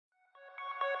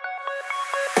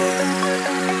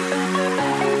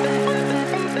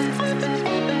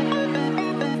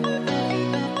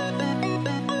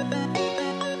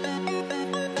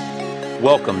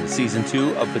Welcome to Season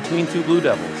 2 of Between Two Blue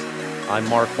Devils. I'm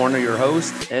Mark Horner, your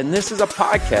host, and this is a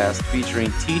podcast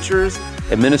featuring teachers,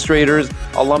 administrators,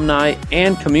 alumni,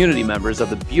 and community members of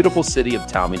the beautiful city of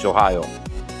Talmadge, Ohio.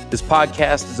 This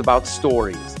podcast is about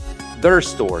stories, their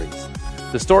stories,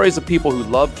 the stories of people who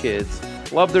love kids,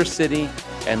 love their city,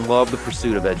 and love the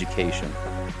pursuit of education.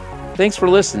 Thanks for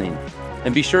listening,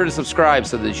 and be sure to subscribe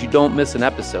so that you don't miss an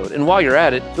episode. And while you're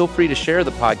at it, feel free to share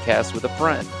the podcast with a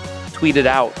friend. Tweet it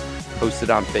out, post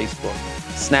it on Facebook,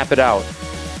 snap it out.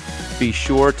 Be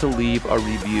sure to leave a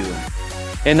review.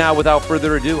 And now, without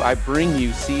further ado, I bring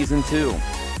you Season 2.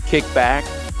 Kick back,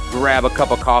 grab a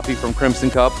cup of coffee from Crimson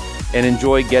Cup, and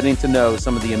enjoy getting to know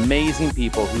some of the amazing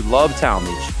people who love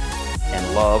Talmadge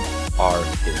and love our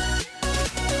kids.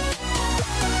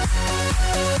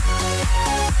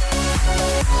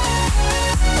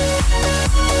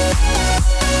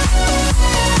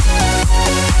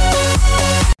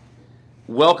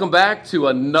 Welcome back to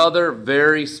another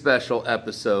very special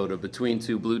episode of Between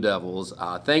Two Blue Devils.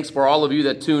 Thanks for all of you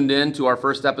that tuned in to our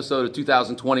first episode of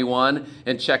 2021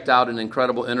 and checked out an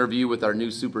incredible interview with our new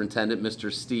superintendent,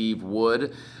 Mr. Steve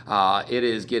Wood. It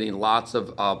is getting lots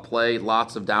of play,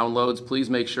 lots of downloads. Please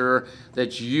make sure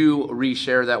that you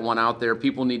reshare that one out there.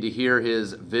 People need to hear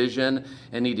his vision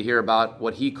and need to hear about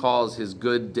what he calls his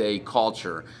good day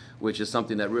culture, which is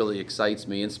something that really excites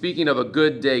me. And speaking of a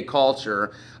good day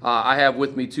culture, I have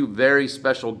with me two very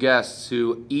special guests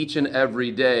who each and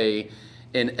every day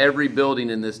in every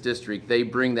building in this district, they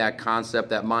bring that concept,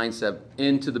 that mindset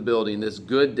into the building, this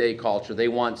good day culture. They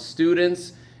want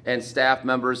students and staff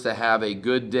members to have a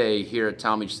good day here at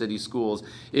Talmadge City Schools.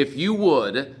 If you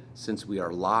would, since we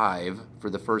are live for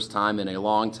the first time in a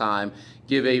long time,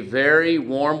 give a very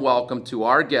warm welcome to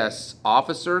our guests,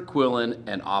 Officer Quillen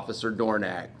and Officer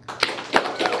Dornack.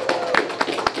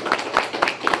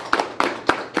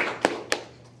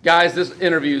 Guys, this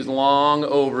interview is long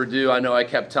overdue. I know I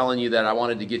kept telling you that I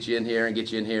wanted to get you in here and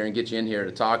get you in here and get you in here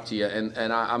to talk to you.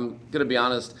 And I'm going to be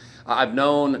honest,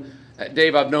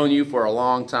 Dave, I've known you for a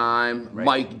long time.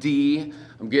 Right. MikeD,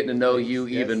 I'm getting to know you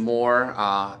even more.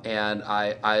 And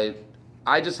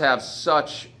I just have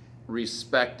such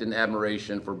respect and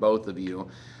admiration for both of you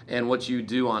and what you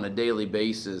do on a daily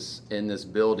basis in this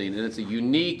building. And it's a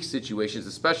unique situation. It's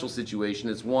a special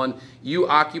situation. It's one, you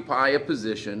occupy a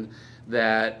position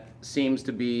that seems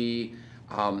to be,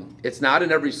 it's not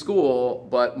in every school,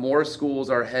 but more schools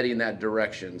are heading that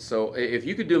direction. So if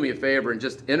you could do me a favor and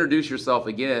just introduce yourself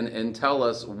again and tell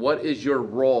us what is your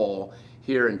role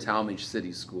here in Talmadge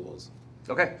City Schools.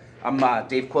 Okay, I'm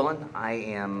Dave Quillen. I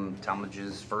am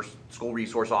Talmadge's first school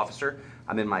resource officer.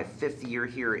 I'm in my 5th year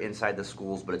here inside the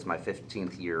schools, but it's my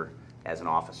 15th year as an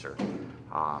officer.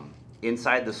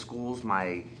 Inside the schools,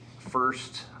 my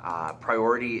first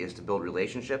priority is to build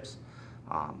relationships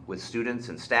with students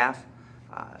and staff.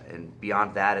 And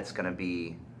beyond that, it's going to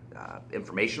be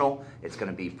informational, it's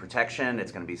going to be protection,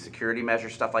 it's going to be security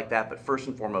measures, stuff like that. But first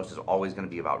and foremost is always going to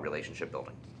be about relationship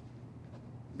building.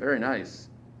 Very nice.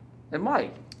 And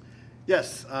Mike?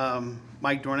 Yes,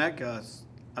 Mike Dornack.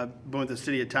 I've been with the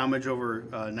city of Talmadge over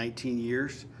 19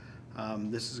 years.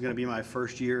 This is going to be my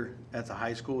first year at the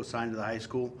high school, assigned to the high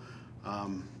school.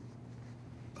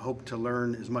 Hope to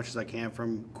learn as much as I can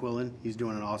from Quillen. He's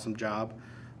doing an awesome job.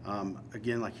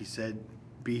 Again, like he said,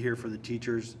 be here for the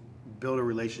teachers, build a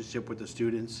relationship with the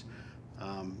students,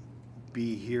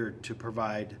 be here to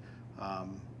provide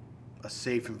a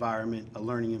safe environment, a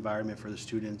learning environment for the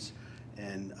students,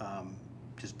 and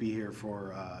just be here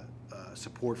for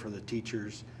support for the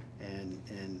teachers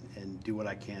and do what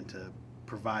I can to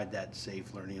provide that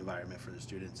safe learning environment for the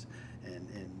students.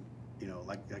 And you know,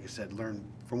 like I said, learn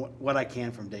from what I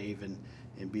can from Dave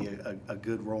and be a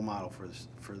good role model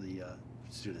for the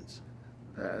students.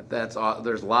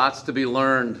 There's lots to be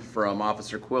learned from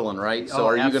Officer Quillen, right? So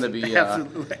are you going to be?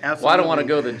 Absolutely. Well, I don't want to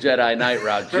go the Jedi Knight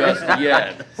route just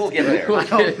yet. We'll get there.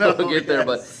 We'll get there.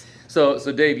 But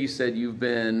so Dave, you said you've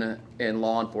been in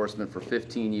law enforcement for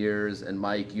 15 years, and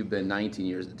Mike, you've been 19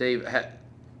 years. Dave,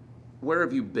 where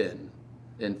have you been?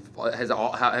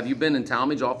 Have you been in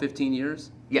Talmadge all 15 years?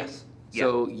 Yes.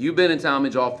 So you've been in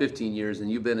Talmadge all 15 years, and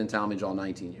you've been in Talmadge all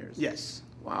 19 years. Yes.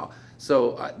 Wow.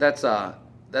 So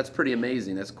that's pretty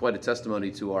amazing. That's quite a testimony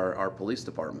to our police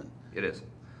department. It is.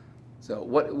 So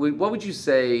what would you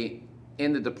say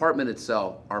in the department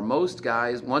itself? Are most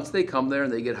guys, once they come there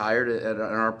and they get hired in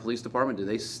our police department, do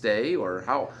they stay or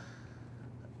how?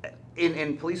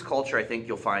 In police culture, I think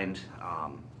you'll find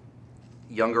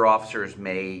younger officers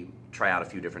may try out a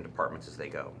few different departments as they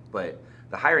go. But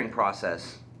the hiring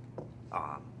process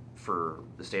for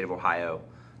the state of Ohio,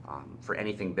 for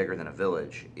anything bigger than a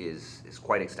village, is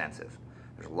quite extensive.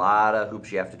 There's a lot of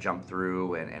hoops you have to jump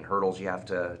through and hurdles you have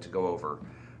to go over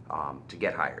to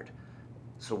get hired.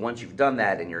 So once you've done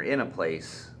that and you're in a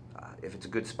place, if it's a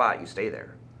good spot, you stay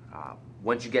there.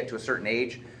 Once you get to a certain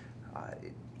age,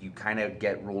 you kind of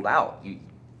get ruled out.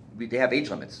 They have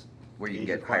age limits where you can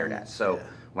get hired at. So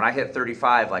when I hit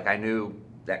 35, like I knew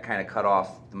that kind of cut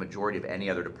off the majority of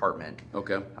any other department.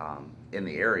 Okay. In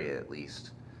the area at least.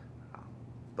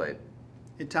 But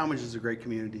Talmadge is a great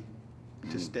community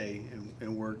to stay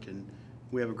and work, and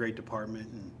we have a great department,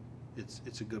 and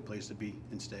it's a good place to be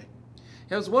and stay.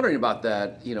 I was wondering about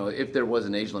that, if there was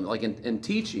an age limit. Like in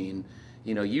teaching,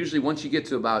 usually once you get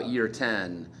to about year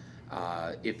 10,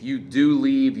 if you do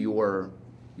leave your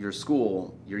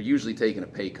school, you're usually taking a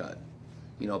pay cut.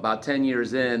 About 10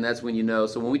 years in, that's when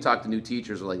So when we talk to new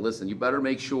teachers, we're like, listen, you better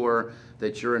make sure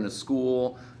that you're in a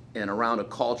school and around a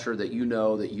culture that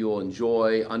that you'll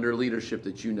enjoy, under leadership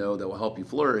that that will help you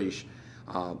flourish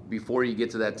before you get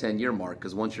to that 10-year mark.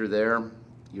 Because once you're there,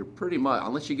 you're pretty much,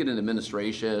 unless you get in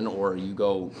administration or you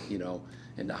go,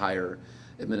 into higher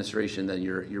administration, then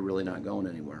you're really not going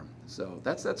anywhere. So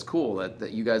that's cool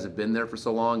that you guys have been there for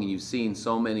so long and you've seen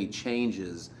so many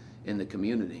changes in the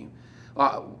community.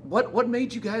 What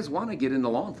made you guys want to get into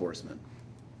law enforcement?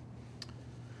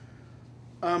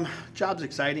 Job's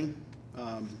exciting.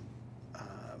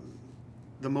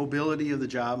 The mobility of the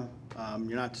job.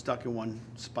 You're not stuck in one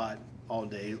spot all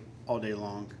day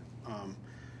long.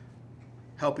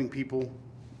 Helping people.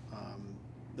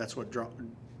 That's what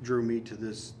drew me to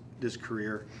this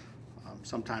career.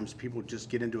 Sometimes people just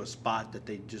get into a spot that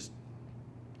they just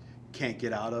can't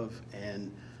get out of,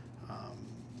 and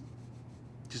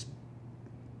just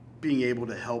being able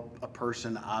to help a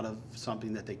person out of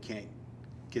something that they can't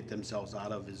get themselves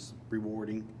out of is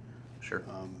rewarding. Sure.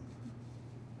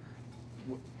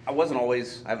 I haven't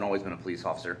always been a police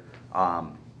officer. I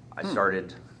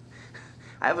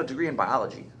have a degree in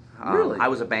biology. Really? I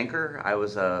was a banker. I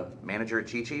was a manager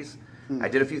at Chi-Chi's. I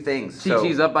did a few things.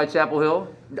 Chi-Chi's up by Chapel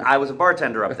Hill? I was a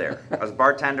bartender up there. I was a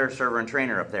bartender, server, and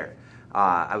trainer up there.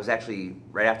 I was actually,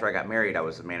 right after I got married, I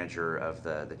was the manager of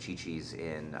the Chi-Chi's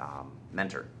in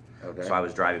Mentor. Okay. So I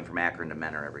was driving from Akron to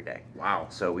Mentor every day. Wow.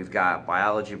 So we've got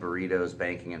biology, burritos,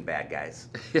 banking, and bad guys.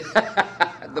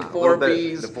 The four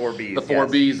B's. The four B's. The four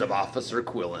B's of Officer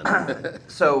Quillen.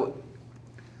 So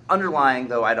underlying,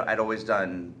 though, I'd always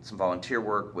done some volunteer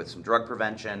work with some drug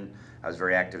prevention. I was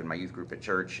very active in my youth group at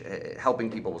church. Helping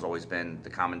people has always been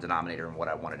the common denominator in what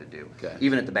I wanted to do. Okay.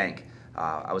 Even at the bank,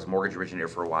 I was a mortgage originator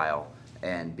for a while,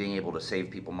 and being able to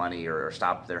save people money or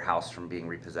stop their house from being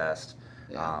repossessed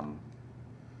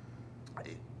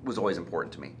it was always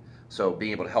important to me. So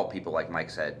being able to help people, like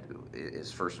Mike said,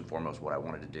 is first and foremost what I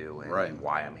wanted to do and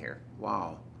why I'm here.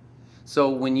 Wow. So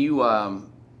when you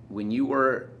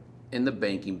were in the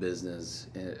banking business,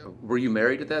 were you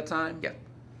married at that time? Yeah.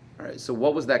 All right. So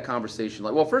what was that conversation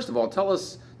like? Well, first of all, tell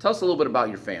us a little bit about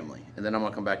your family, and then I'm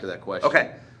gonna come back to that question.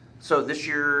 Okay. So this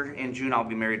year in June, I'll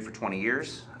be married for 20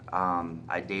 years.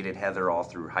 I dated Heather all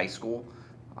through high school.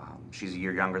 She's a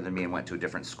year younger than me and went to a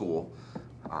different school.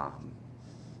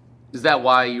 Is that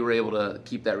why you were able to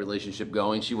keep that relationship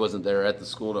going? She wasn't there at the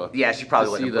school to. Yeah, she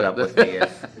probably wouldn't have put up with me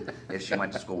if she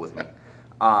went to school with me.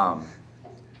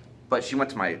 But she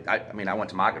went to I went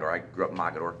to Mogador. I grew up in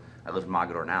Mogador. I live in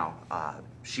Mogador now.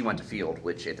 She went to Field,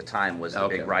 which at the time was the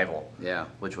big rival. Yeah.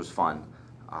 Which was fun.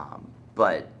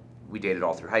 But we dated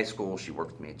all through high school. She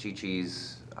worked with me at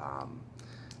Chi-Chi's.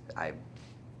 I've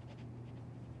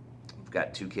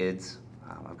got 2 kids.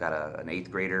 I've got an 8th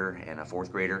grader and a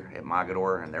 4th grader at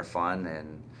Mogador, and they're fun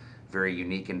and very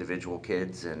unique individual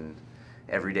kids, and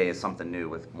every day is something new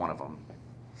with one of them.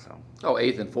 So. Oh,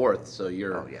 8th and 4th. So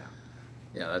you're. Oh yeah.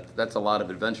 Yeah, that's a lot of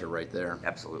adventure right there.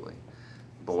 Absolutely.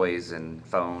 Boys and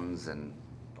phones and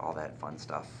all that fun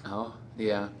stuff. Oh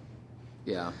yeah,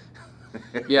 yeah.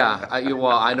 Yeah,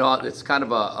 I know it's kind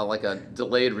of like a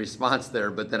delayed response there,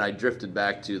 but then I drifted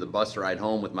back to the bus ride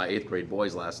home with my 8th grade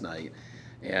boys last night.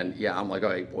 And yeah, I'm like, all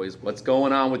right, boys, what's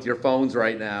going on with your phones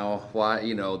right now? Why,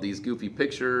 these goofy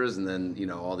pictures and then,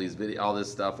 all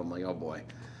this stuff. I'm like, oh boy.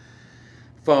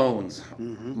 Phones.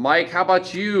 Mm-hmm. Mike, how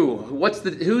about you? Who's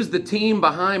the team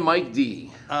behind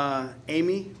MikeD?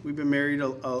 Amy, we've been married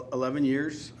 11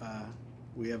 years.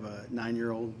 We have a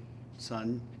 9-year-old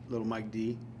son, little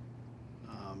MikeD.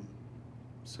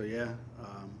 So yeah,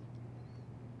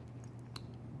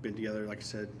 been together, like I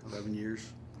said, 11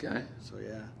 years. Okay. So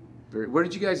yeah. Where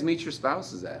did you guys meet your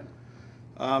spouses at?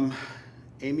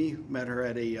 Amy met her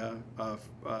at a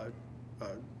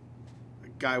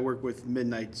guy I worked with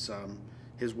Midnight's.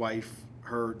 His wife,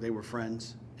 they were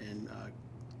friends, and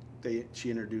she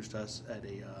introduced us at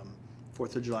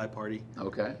 4th of July party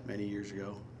Okay. many years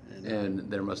ago. And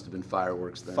there must have been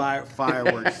fireworks then.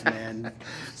 Fireworks, man.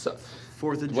 So,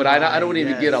 4th of but July. I don't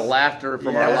even get a laughter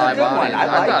from our Yeah, live that was a good one. audience. I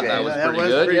liked thought it. that was That pretty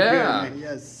good. Yeah. man.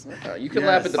 Yes. You can Yes.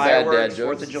 laugh at the bad dad Fireworks,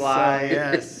 jokes. 4th of July.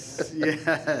 Yes.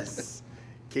 Yes.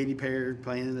 Katy Perry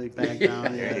playing in the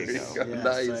background. Yeah, Yes. there you go.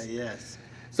 Yes. Nice. Yes.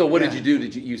 So what did Yeah. you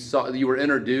do? You were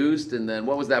introduced, and then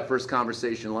what was that first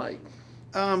conversation like?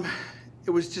 It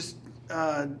was just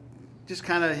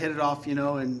kind of hit it off,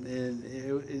 and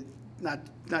it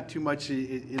not too much,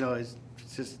 it's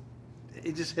just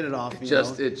it just hit it off. It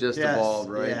just Yes. evolved,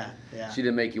 right? Yeah. She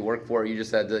didn't make you work for it. You just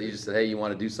said, hey, you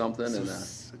want to do something, and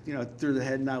Through the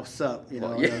head, now what's up?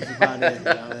 Well, That's about it.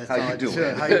 That's How all you I doing?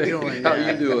 said. How you doing? how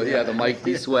you do it? Yeah, the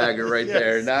MikeD swagger right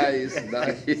there. Yes.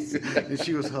 Nice. And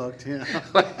she was hooked.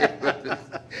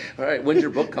 All right, when's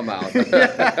your book come out?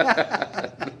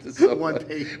 One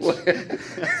page.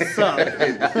 Sup?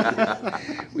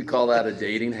 We call that a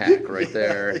dating hack right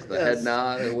there. The head Yes.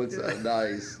 nod. What's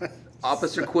nice.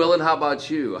 Officer Quillen, how about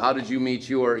you? How did you meet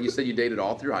you said you dated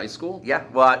all through high school? Yeah,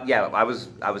 well, yeah, I was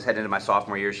heading into my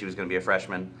sophomore year. She was going to be a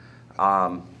freshman.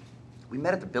 We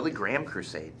met at the Billy Graham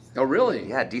Crusade. Oh, really?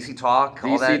 Yeah, DC Talk,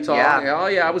 all DC that. Talk. Yeah. Oh,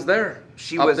 yeah, I was there.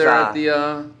 She up was, there at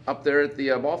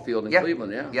the ball field in Yeah.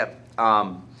 Cleveland. Yeah. Yep.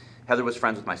 Heather was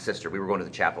friends with my sister. We were going to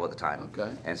the chapel at the time.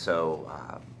 Okay. And so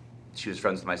she was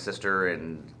friends with my sister,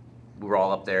 and we were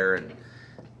all up there. And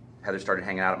Heather started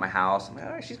hanging out at my house. I'm like,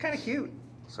 oh, she's kind of cute.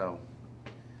 So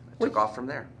I took off from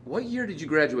there. What year did you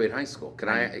graduate high school?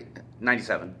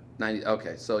 97. 90.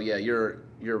 Okay, so yeah, you're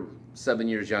 7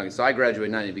 years younger. So I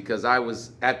graduated 90 because I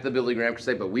was at the Billy Graham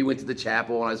Crusade, but we went to the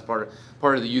chapel and I was part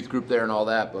of the youth group there and all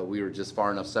that. But we were just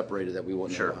far enough separated that we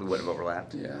wouldn't. Sure, have we would have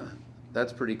overlapped. Yeah,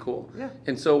 that's pretty cool. Yeah.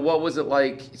 And so what was it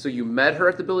like? So you met her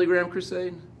at the Billy Graham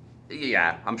Crusade?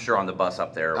 Yeah, I'm sure on the bus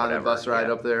up there or On whatever. the bus ride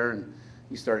yeah. up there, and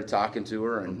you started talking to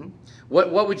her. And Mm-hmm.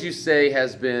 what would you say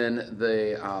has been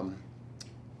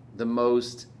the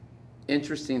most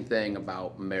interesting thing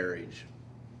about marriage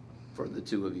for the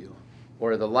two of you,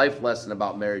 or the life lesson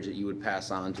about marriage that you would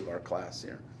pass on to our class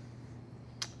here?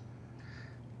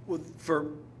 Well,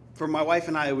 for my wife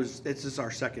and I, it's just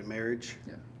our second marriage.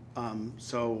 Yeah.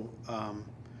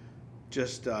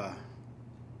 Just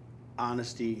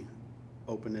honesty,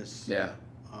 openness. Yeah.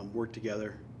 Work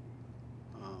together.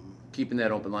 Keeping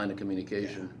that open line of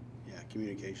communication. Yeah,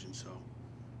 communication. So.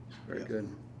 Very Yeah. good.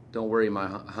 Don't worry, my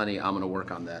honey, I'm going to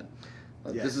work on that.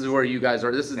 Yeah. This is where you guys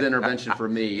are. This is the intervention for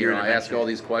me. Your I ask intervention. all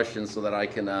these questions so that I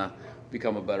can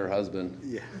become a better husband.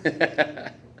 Yeah.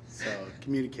 So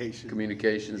communication.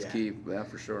 Communication is Yeah. key. Yeah,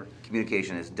 for sure.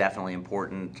 Communication is definitely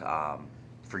important.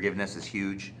 Forgiveness is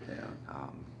huge. Yeah.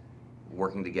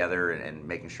 Working together and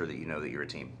making sure that you know that you're a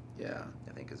team, Yeah.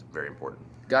 I think is very important.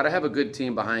 Got to have a good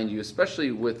team behind you,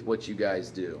 especially with what you guys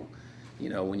do.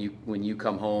 When you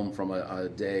come home from a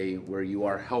day where you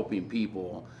are helping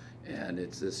people, and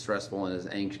it's as stressful and as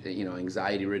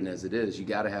anxiety ridden as it is, you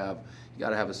got to have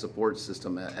a support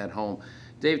system at home.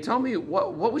 Dave, tell me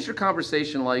what was your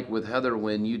conversation like with Heather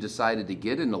when you decided to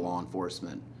get into law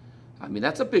enforcement? I mean,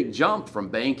 that's a big jump from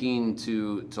banking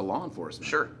to law enforcement.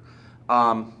 Sure.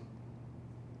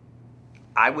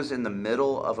 I was in the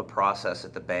middle of a process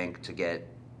at the bank to get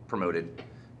promoted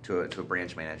to a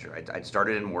branch manager. I'd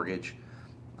started in mortgage.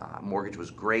 Mortgage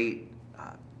was great.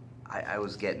 I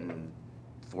was getting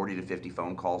 40 to 50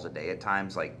 phone calls a day at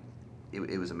times. Like,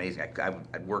 it was amazing.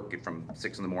 I'd work from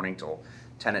 6 in the morning till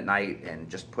 10 at night and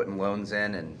just putting loans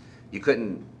in, and you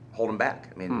couldn't hold them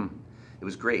back. I mean, it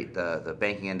was great. The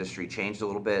banking industry changed a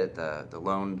little bit. The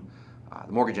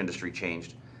mortgage industry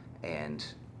changed, and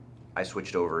I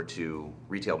switched over to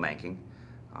retail banking.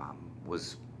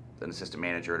 Was an assistant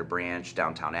manager at a branch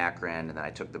downtown Akron, and then I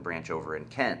took the branch over in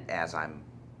Kent as I'm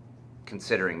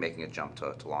considering making a jump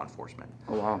to law enforcement.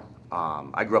 Oh,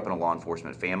 wow. I grew up in a law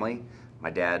enforcement family. My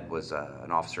dad was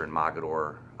an officer in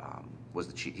Mogador. Was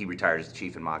the chief. He retired as the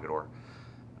chief in Mogador.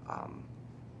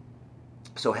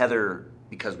 So Heather,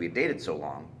 because we had dated so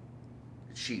long,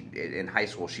 she in high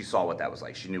school she saw what that was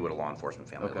like. She knew what a law enforcement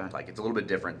family Okay. looked like. It's a little bit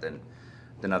different than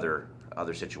other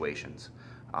situations.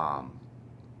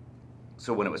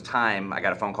 So when it was time, I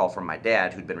got a phone call from my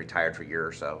dad, who'd been retired for a year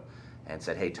or so, and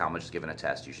said, "Hey, Talmadge just given a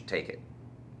test. You should take it."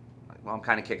 Well, I'm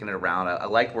kind of kicking it around. I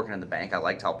liked working in the bank. I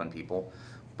liked helping people,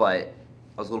 but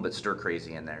I was a little bit stir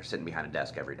crazy in there, sitting behind a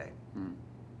desk every day.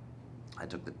 I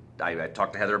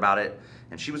talked to Heather about it,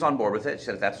 and she was on board with it. She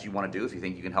said, "If that's what you want to do, if you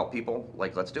think you can help people,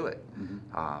 let's do it."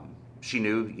 She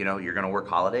knew, you're going to work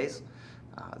holidays.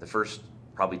 The first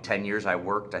probably 10 years I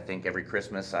worked, I think every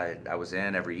Christmas I was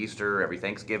in, every Easter, every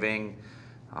Thanksgiving.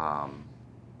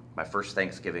 My first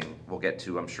Thanksgiving we'll get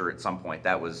to, I'm sure, at some point.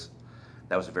 That was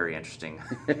That was a very interesting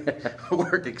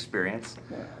work experience.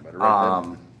 Yeah, I better write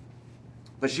that.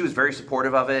 But she was very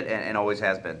supportive of it and always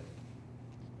has been.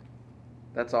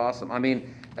 That's awesome. I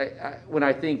mean, when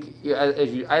I think, I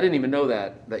didn't even know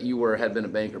that you had been a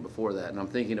banker before that, and I'm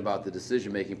thinking about the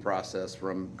decision-making process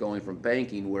from going from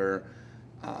banking where,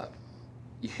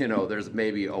 there's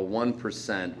maybe a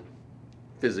 1%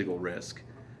 physical risk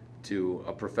to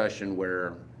a profession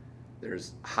where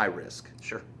there's high risk.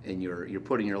 Sure. And you're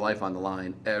putting your life on the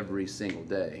line every single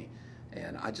day,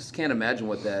 and I just can't imagine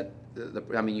what that.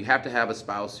 I mean, you have to have a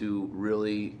spouse who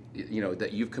really,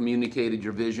 that you've communicated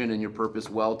your vision and your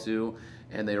purpose well to,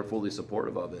 and they are fully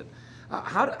supportive of it.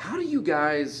 How do you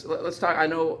guys? Let's talk. I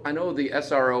know the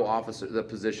SRO officer, the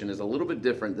position is a little bit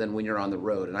different than when you're on the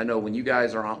road. And I know when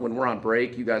when we're on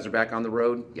break, you guys are back on the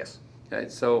road. Yes. Okay,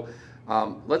 so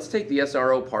let's take the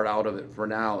SRO part out of it for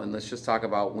now, and let's just talk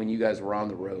about when you guys were on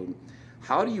the road.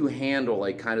 How do you handle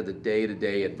like kind of the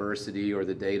day-to-day adversity or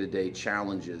the day-to-day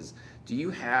challenges? Do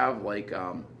you have like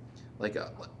a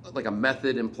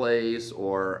method in place,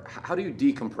 or how do you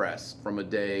decompress from a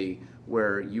day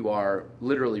where you are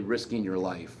literally risking your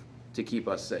life to keep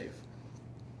us safe?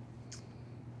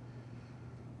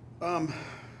 I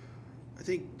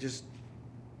think just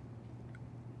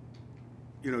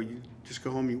you just go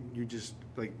home. You just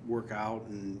like work out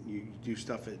and you do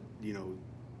stuff at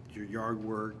your yard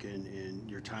work and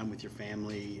your time with your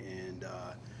family and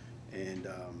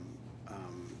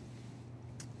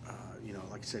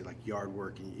like I said, like yard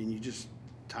work, and you just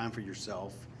time for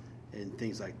yourself and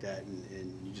things like that,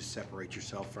 and you just separate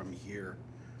yourself from your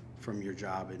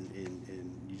job, and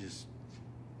you just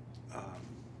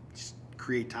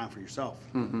create time for yourself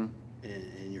and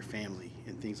your family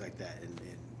and things like that.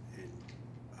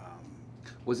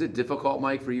 Was it difficult,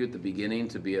 Mike, for you at the beginning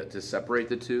to separate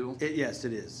the two? Yes,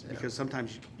 it is, because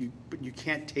sometimes you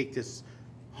can't take this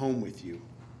home with you.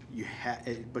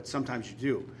 But sometimes you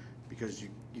do, because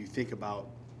you think about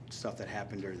stuff that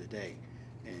happened during the day,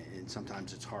 and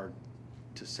sometimes it's hard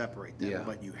to separate them. Yeah.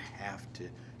 But you have to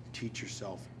teach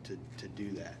yourself to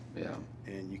do that. Yeah.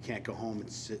 And you can't go home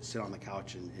and sit on the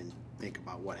couch and think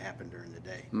about what happened during the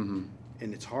day. Mm-hmm.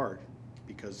 And it's hard,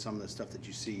 because some of the stuff that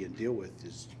you see and deal with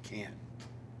is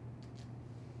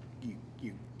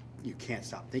you can't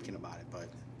stop thinking about it. But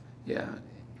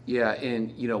yeah,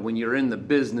 and when you're in the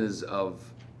business of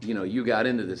you got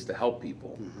into this to help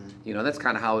people. Mm-hmm. That's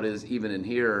kind of how it is even in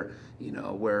here,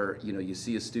 where, you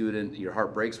see a student, your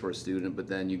heart breaks for a student, but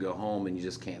then you go home and you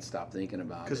just can't stop thinking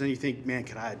about it. Because then you think, man,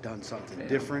 could I have done something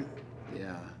different?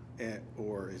 Yeah.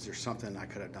 Or is there something I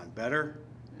could have done better?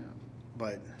 Yeah.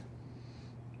 But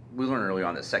We learned early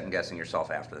on that second guessing yourself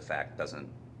after the fact doesn't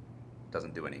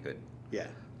do any good. yeah.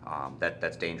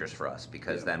 That's dangerous for us,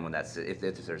 because then when if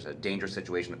there's a dangerous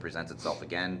situation that presents itself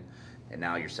again, and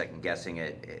now you're second guessing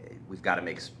it, we've got to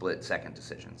make split second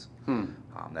decisions.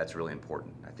 That's really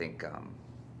important. I think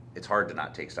it's hard to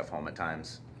not take stuff home at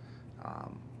times.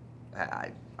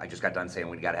 I just got done saying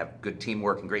we got to have good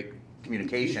teamwork and great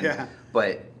communication,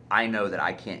 but I know that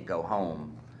I can't go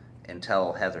home and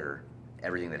tell Heather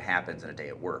everything that happens in a day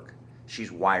at work.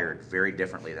 She's wired very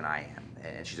differently than I am,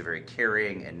 and she's a very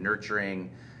caring and nurturing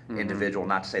individual.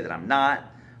 Not to say that I'm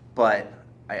not, but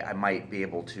I might be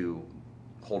able to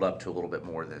hold up to a little bit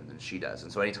more than she does.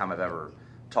 And so anytime I've ever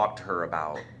talked to her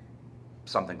about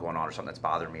something going on or something that's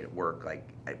bothering me at work, like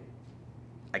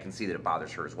I can see that it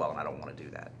bothers her as well, and I don't want to do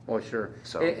that. Well, sure.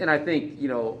 So, and I think,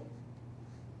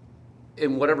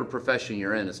 in whatever profession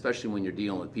you're in, especially when you're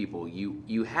dealing with people,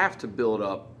 you have to build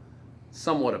up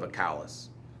somewhat of a callus,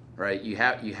 right? You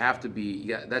have to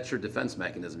be, that's your defense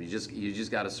mechanism. You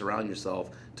just got to surround yourself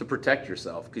to protect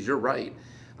yourself, because you're right.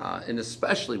 And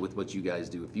especially with what you guys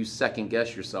do, if you second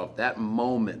guess yourself, that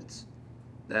moment,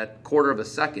 that quarter of a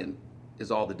second is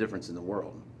all the difference in the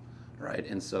world, right?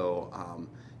 And so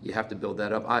you have to build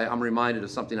that up. I'm reminded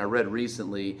of something I read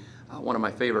recently. One of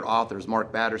my favorite authors,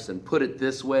 Mark Batterson, put it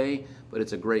this way, but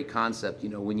it's a great concept.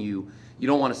 When you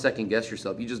don't want to second guess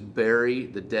yourself, you just bury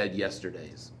the dead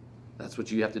yesterdays. That's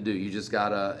what you have to do. You just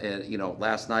gotta, and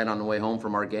last night on the way home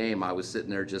from our game, I was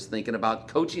sitting there just thinking about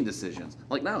coaching decisions.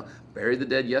 Like, no, bury the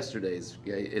dead yesterdays.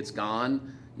 Okay? It's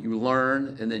gone. You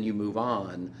learn, and then you move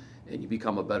on, and you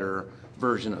become a better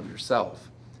version of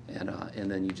yourself.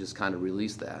 And then you just kind of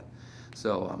release that.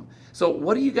 So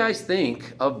what do you guys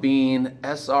think of being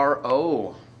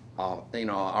SRO? Our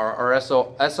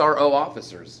SRO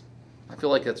officers. I feel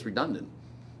like that's redundant.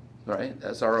 Right,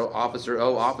 SRO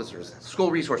officers. School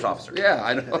resource officers. Yeah,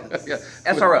 I know. Yeah.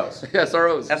 SROs.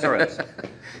 SROs. SROs.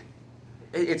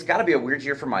 It's got to be a weird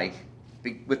year for Mike,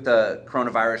 with the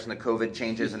coronavirus and the COVID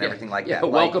changes and everything like that.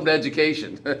 Welcome to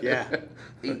education. Yeah.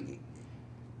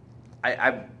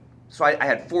 I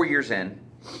had 4 years in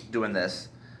doing this,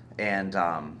 and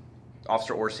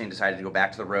Officer Orstein decided to go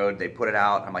back to the road. They put it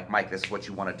out. I'm like, Mike, this is what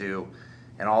you want to do.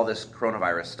 And all this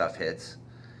coronavirus stuff hits.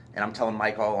 And I'm telling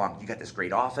Mike all along, you got this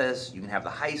great office. You can have the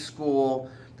high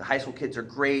school. The high school kids are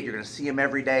great. You're going to see them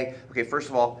every day. Okay, first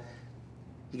of all,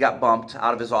 he got bumped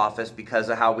out of his office because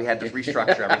of how we had to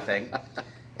restructure everything. And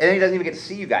then he doesn't even get to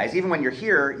see you guys. Even when you're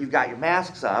here, you've got your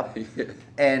masks up.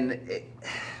 And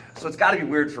so it's got to be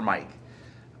weird for Mike.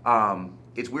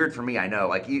 It's weird for me, I know.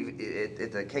 Like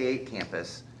at the K-8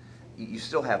 campus, you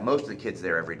still have most of the kids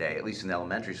there every day, at least in the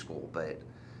elementary school. But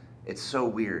it's so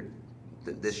weird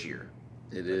this year.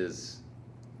 It is.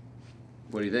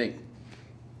 What do you think?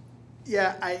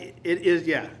 Yeah, it is.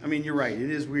 Yeah, I mean, you're right.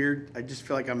 It is weird. I just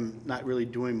feel like I'm not really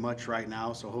doing much right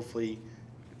now. So hopefully,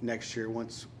 next year,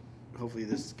 hopefully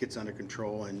this gets under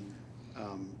control and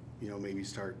maybe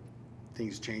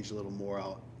things change a little more.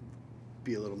 I'll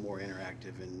be a little more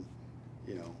interactive and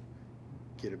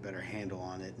get a better handle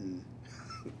on it. And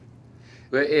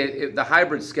But the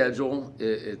hybrid schedule,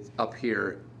 it's up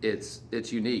here.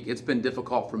 It's unique. It's been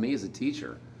difficult for me as a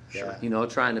teacher. Sure.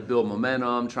 Trying to build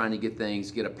momentum, trying to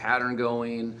get a pattern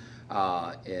going,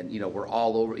 and we're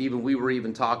all over. We were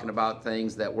even talking about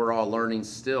things that we're all learning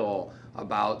still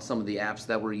about some of the apps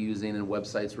that we're using and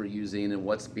websites we're using and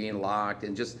what's being locked,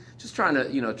 and just trying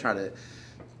to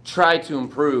try to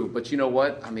improve. But you know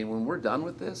what? I mean, when we're done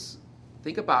with this,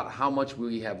 think about how much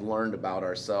we have learned about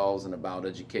ourselves and about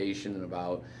education and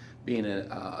about being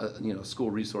a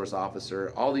school resource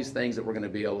officer, all these things that we're going to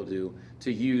be able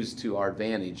to use to our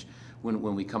advantage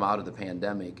when we come out of the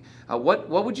pandemic. What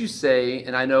would you say,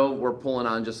 and I know we're pulling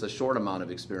on just a short amount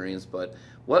of experience, but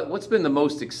what's been the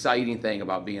most exciting thing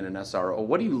about being an SRO?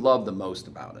 What do you love the most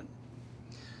about it?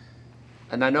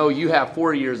 And I know you have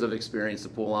 4 years of experience to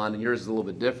pull on, and yours is a little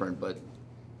bit different, but...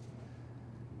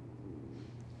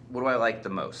 What do I like the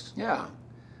most? Yeah.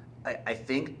 I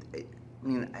think...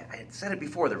 I had said it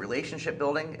before, the relationship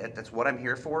building, that's what I'm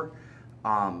here for.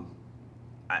 I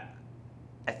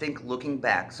think looking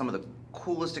back, some of the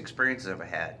coolest experiences I've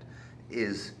had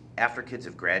is after kids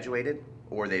have graduated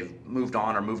or they've moved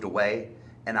on or moved away,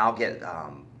 and I'll get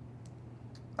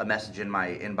a message in my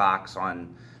inbox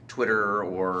on Twitter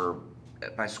or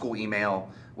my school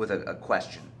email with a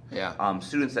question. Yeah.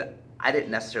 Students that I didn't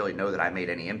necessarily know that I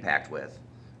made any impact with,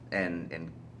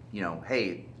 and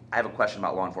hey, I have a question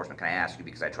about law enforcement. Can I ask you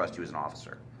because I trust you as an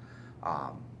officer?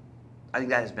 I think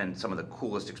that has been some of the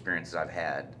coolest experiences I've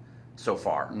had so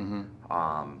far.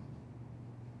 Mm-hmm.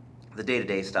 The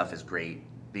day-to-day stuff is great.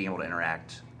 Being able to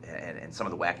interact and some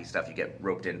of the wacky stuff you get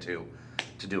roped into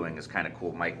doing is kind of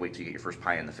cool. Mike, wait till you get your first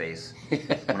pie in the face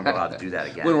when we're allowed to do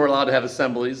that again. When we're allowed to have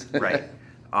assemblies. Right.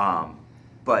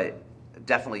 But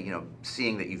definitely,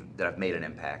 seeing that I've made an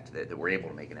impact, that we're able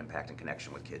to make an impact in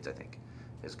connection with kids, I think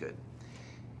is good.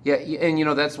 Yeah, and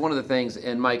that's one of the things,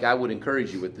 and Mike, I would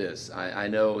encourage you with this. I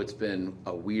know it's been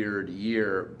a weird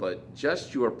year, but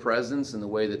just your presence and the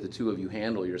way that the two of you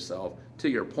handle yourself, to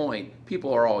your point,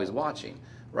 people are always watching,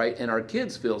 right? And our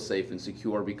kids feel safe and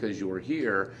secure because you're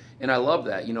here, and I love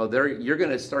that. You're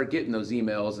going to start getting those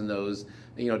emails and those,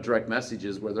 direct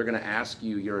messages where they're going to ask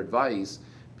you your advice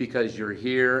because you're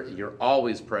here, you're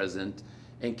always present,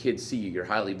 and kids see you, you're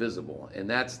highly visible. And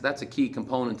that's a key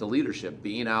component to leadership,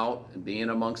 being out and being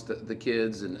amongst the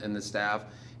kids and the staff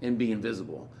and being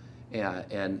visible.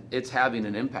 And it's having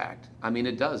an impact. I mean,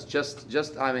 it does.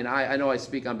 I know I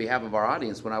speak on behalf of our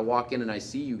audience. When I walk in and I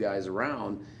see you guys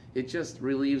around, it just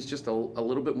relieves just a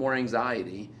little bit more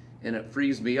anxiety, and it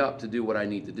frees me up to do what I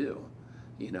need to do.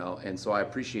 And so I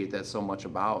appreciate that so much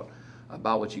about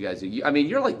what you guys do.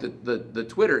 You're like the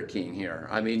Twitter king here.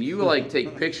 You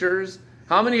take pictures.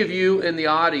 How many of you in the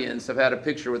audience have had a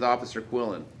picture with Officer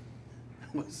Quillen?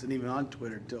 I wasn't even on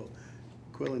Twitter till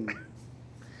Quillen.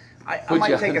 I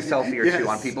might take a selfie or two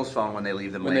on people's phone when they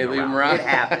leave them around. It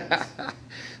happens.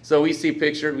 So we see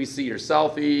pictures, we see your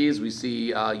selfies, we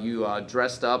see you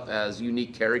dressed up as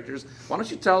unique characters. Why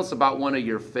don't you tell us about one of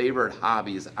your favorite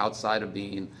hobbies outside of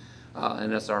being an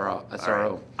SRO?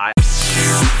 Right.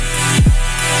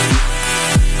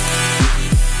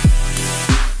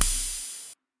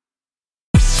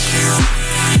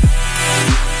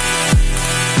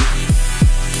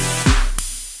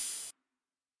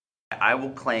 I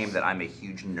will claim that I'm a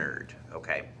huge nerd,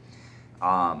 okay?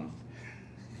 I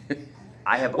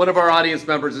have one of our audience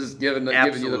members is giving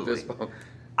you the fist bump.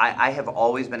 I have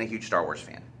always been a huge Star Wars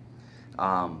fan.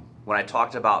 When I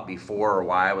talked about before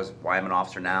why I'm an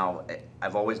officer now,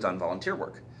 I've always done volunteer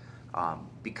work.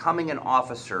 Becoming an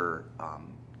officer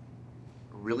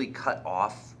really cut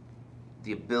off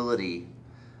the ability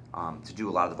to do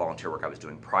a lot of the volunteer work I was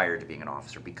doing prior to being an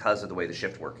officer because of the way the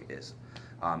shift work is.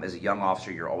 As a young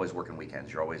officer, you're always working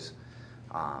weekends. You're always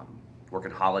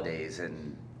working holidays,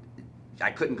 and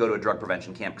I couldn't go to a drug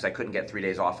prevention camp because I couldn't get 3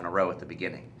 days off in a row at the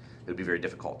beginning. It would be very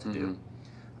difficult to do.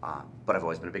 But I've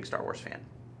always been a big Star Wars fan.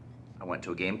 I went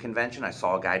to a game convention. I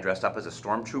saw a guy dressed up as a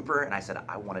stormtrooper, and I said,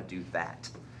 I want to do that.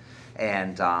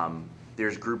 And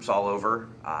there's groups all over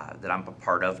that I'm a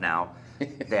part of now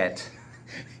that...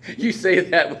 You say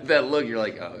that with that look, you're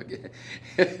like, oh,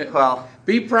 okay. Well,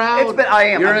 be proud. I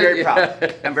am. I'm very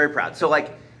proud. I'm very proud. So,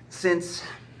 like, since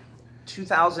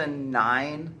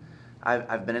 2009,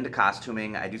 I've been into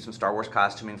costuming. I do some Star Wars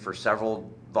costuming for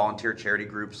several volunteer charity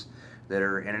groups that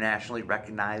are internationally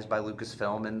recognized by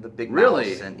Lucasfilm and the Big Mouse.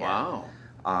 Really? And, wow.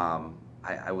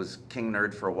 I was King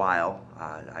Nerd for a while.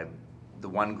 The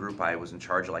one group I was in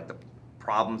charge of, like, the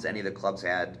problems any of the clubs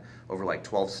had over, like,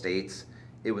 12 states.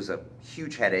 It was a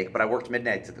huge headache, but I worked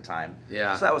midnights at the time.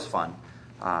 Yeah. So that was fun.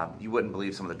 You wouldn't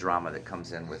believe some of the drama that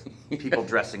comes in with people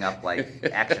dressing up like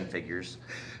action figures.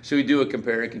 Should we do a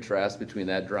compare and contrast between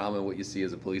that drama and what you see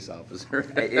as a police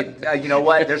officer? You know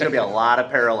what? There's going to be a lot of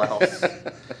parallels.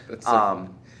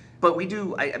 But we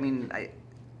do,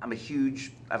 I'm a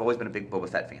huge, I've always been a big Boba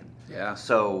Fett fan. Yeah.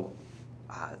 So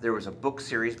there was a book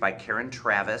series by Karen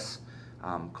Travis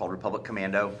called Republic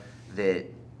Commando that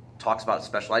talks about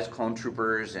specialized clone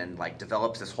troopers and like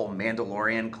develops this whole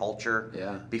Mandalorian culture.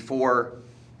 Yeah. Before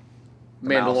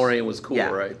Mandalorian was cool,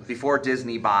 right? Before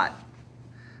Disney bought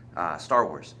Star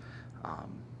Wars.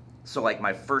 So like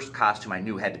my first costume I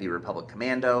knew had to be Republic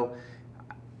Commando.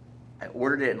 I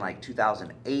ordered it in like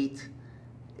 2008.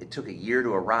 It took a year to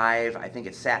arrive. I think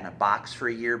it sat in a box for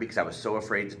a year because I was so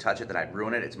afraid to touch it that I'd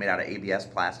ruin it. It's made out of ABS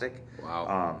plastic.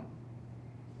 Wow.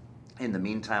 In the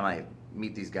meantime, I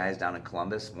meet these guys down in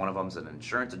Columbus. One of them's an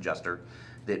insurance adjuster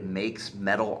that makes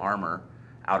metal armor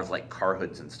out of like car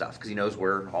hoods and stuff because he knows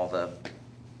where all the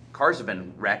cars have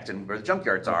been wrecked and where the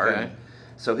junkyards are. Okay. And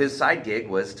so his side gig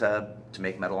was to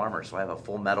make metal armor. So I have a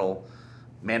full metal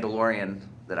Mandalorian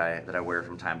that I wear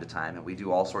from time to time, and we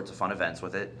do all sorts of fun events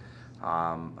with it.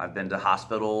 I've been to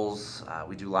hospitals.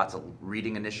 We do lots of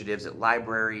reading initiatives at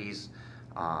libraries,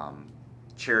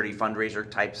 charity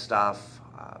fundraiser type stuff.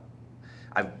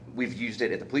 We've used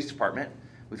it at the police department.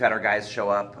 We've had our guys show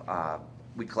up.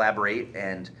 We collaborate,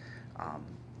 and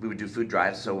we would do food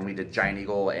drives. So when we did Giant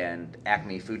Eagle and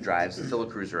Acme food drives,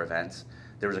 Philocruiser events,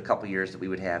 there was a couple years that we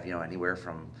would have anywhere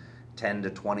from 10 to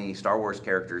 20 Star Wars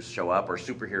characters show up or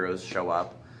superheroes show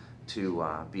up to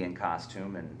be in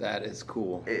costume. And that is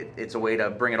cool. It's a way to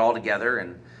bring it all together,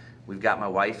 and we've got my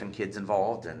wife and kids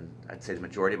involved, and I'd say the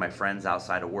majority of my friends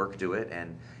outside of work do it,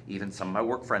 and even some of my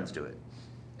work friends do it.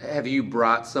 Have you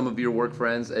brought some of your work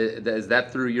friends? Is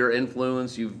that through your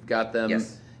influence? You've got them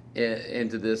Yes.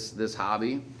 into this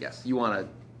hobby? Yes. You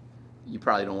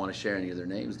probably don't want to share any of their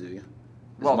names, do you?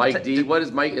 Well, MikeD. What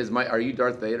is Mike? Are you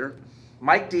Darth Vader?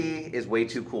 MikeD is way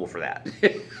too cool for that.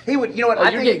 He would. You know what? Oh,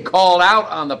 you're getting called out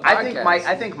on the podcast.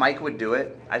 I think Mike would do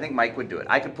it. I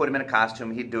could put him in a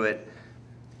costume. He'd do it.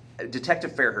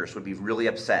 Detective Fairhurst would be really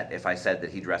upset if I said that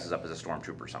he dresses up as a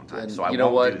stormtrooper sometimes. And so I you know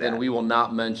won't what? do that. Then we will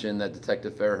not mention that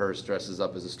Detective Fairhurst dresses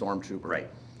up as a stormtrooper. Right.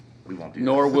 We won't do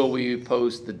Nor that. will we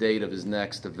post the date of his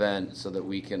next event so that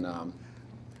we can.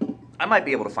 I might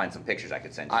be able to find some pictures I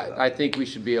could send you. I think we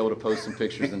should be able to post some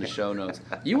pictures in the show notes.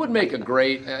 You would make a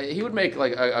great. He would make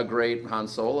like a great Han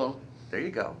Solo. There you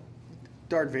go.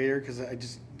 Darth Vader, because I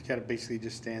just gotta basically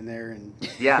just stand there and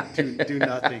Yeah. do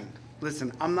nothing.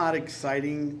 Listen, I'm not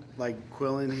exciting like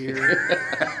Quillen here.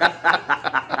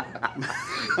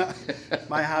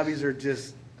 My hobbies are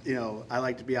just, I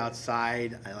like to be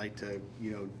outside. I like to,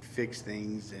 fix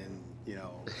things, and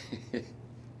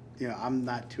I'm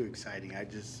not too exciting. I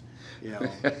just,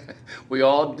 We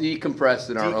all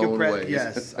decompress in our own ways.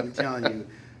 Yes, I'm telling you,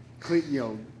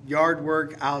 clean, yard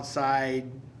work outside.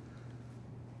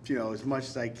 As much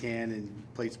as I can, and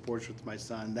play sports with my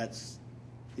son.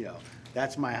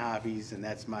 That's my hobbies, and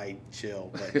that's my chill.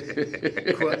 But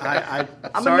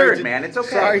I'm a nerd, man. It's okay.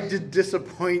 Sorry to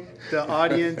disappoint the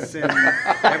audience and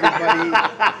everybody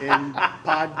in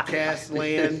podcast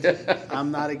land.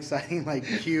 I'm not exciting like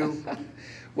Q.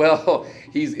 Well,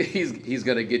 he's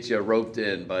gonna get you roped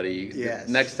in, buddy. Yes.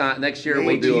 Next year we'll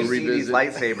Wait do till a you see these revisit.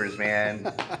 lightsabers,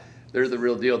 man. They're the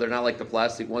real deal. They're not like the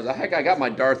plastic ones. Heck, I got my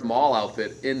Darth Maul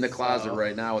outfit in the closet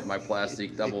right now with my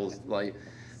plastic doubles light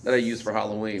that I use for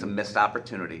Halloween. It's a missed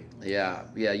opportunity. Yeah.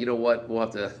 You know what? We'll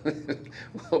have to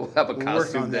we'll have a We'll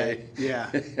costume work on day. that.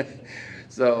 Yeah.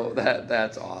 So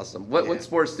that's awesome. What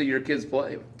sports do your kids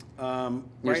play? Your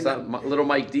Right son, now, little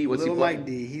Mike D. What's little he playing? Mike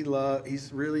D.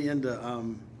 He's really into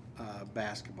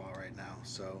basketball right now.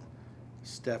 So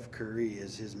Steph Curry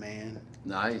is his man.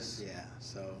 Nice. Yeah,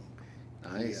 so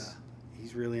Nice.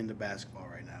 he's really into basketball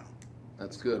right now.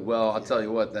 That's good. Well, I'll tell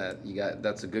you what,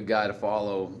 that's a good guy to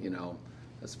follow,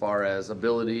 as far as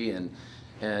ability, and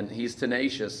he's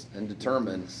tenacious and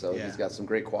determined, so Yeah. he's got some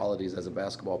great qualities as a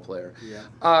basketball player. Yeah.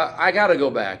 I got to go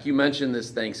back. You mentioned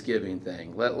this Thanksgiving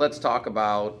thing. Let's talk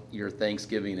about your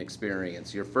Thanksgiving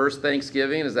experience. Your first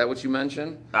Thanksgiving, is that what you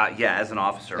mentioned? Yeah, as an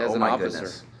officer. As oh an my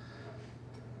officer.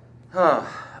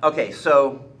 goodness. Okay,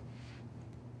 so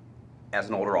as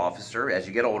an older officer, as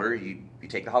you get older, you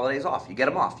take the holidays off. You get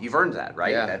them off. You've earned that,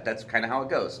 right? Yeah. That's kind of how it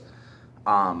goes.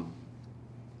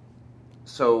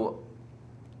 So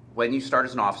when you start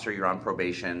as an officer, you're on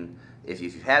probation. If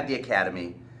you've had the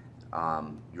academy,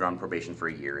 you're on probation for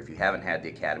a year. If you haven't had the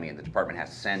academy and the department has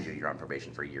to send you, you're on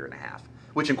probation for a year and a half,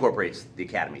 which incorporates the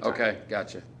academy time. Okay,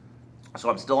 gotcha. So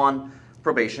I'm still on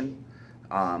probation.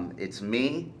 It's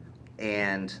me,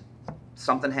 and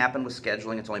something happened with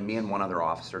scheduling. It's only me and one other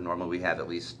officer. Normally we have at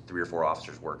least 3 or 4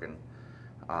 officers working.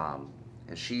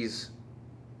 And she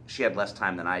had less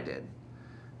time than I did.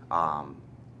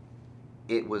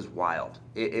 It was wild.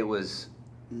 It was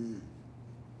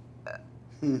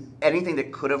anything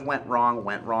that could have went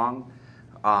wrong.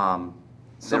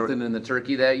 Something in the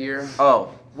turkey that year?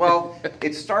 Oh, well,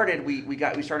 it started.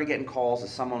 We started getting calls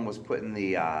as someone was putting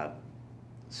the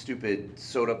stupid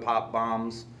soda pop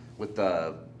bombs with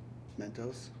the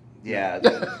Mentos? not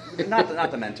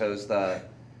the Mentos,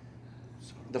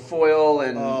 the foil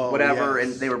and whatever,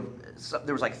 yes. and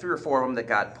there was like 3 or 4 of them that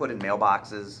got put in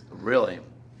mailboxes. Really?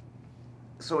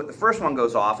 So the first one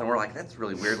goes off, and we're like, that's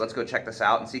really weird. Let's go check this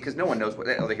out and see, because no one knows what.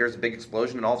 They hears a big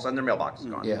explosion, and all of a sudden their mailbox is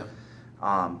gone. Yeah.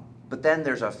 But then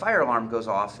there's a fire alarm goes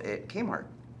off at Kmart,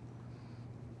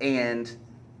 and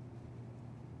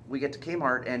we get to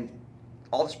Kmart, and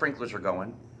all the sprinklers are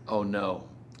going. Oh, no.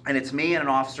 And it's me and an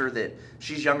officer that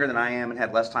she's younger than I am and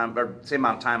had less time, or same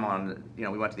amount of time on. We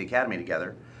went to the academy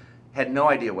together. Had no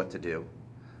idea what to do.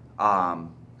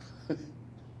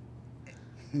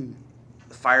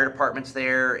 The fire department's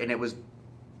there, and it was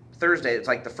Thursday. It's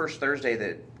like the first Thursday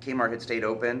that Kmart had stayed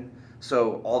open,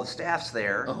 so all the staff's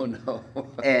there. Oh, no.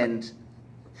 And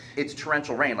it's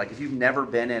torrential rain. Like, if you've never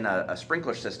been in a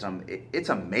sprinkler system, it's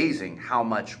amazing how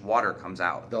much water comes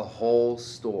out. The whole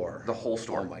store. The whole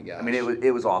store. Oh, my gosh. I mean,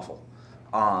 it was awful.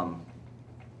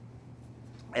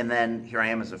 And then here I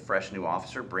am as a fresh new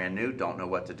officer, brand new, don't know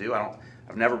what to do.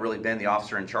 I've never really been the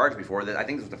officer in charge before. I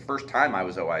think this was the first time I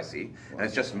was OIC, and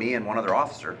it's just me and one other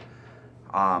officer.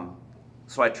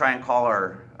 So I try and call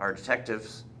our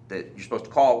detectives that you're supposed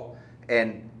to call,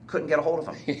 and couldn't get a hold of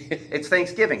them. It's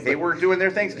Thanksgiving. They were doing their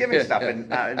Thanksgiving stuff,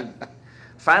 and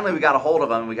finally we got a hold of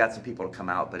them, and we got some people to come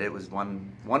out, but it was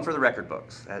one for the record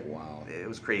books. Wow. It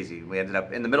was crazy. We ended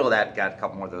up, in the middle of that, got a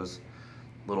couple more of those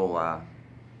little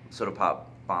soda pop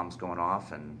bombs going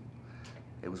off, and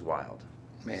it was wild.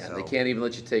 Man, So- they can't even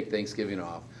let you take Thanksgiving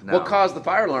off. No. What caused the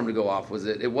fire alarm to go off?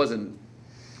 It wasn't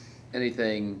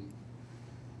anything,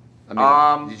 I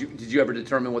mean, did you ever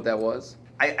determine what that was?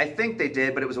 I think they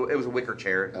did, but it was a wicker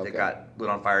chair Okay. that got lit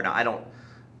on fire. Now I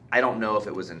don't know if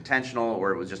it was intentional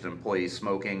or it was just an employee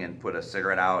smoking and put a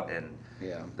cigarette out, and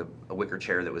Yeah. a wicker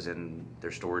chair that was in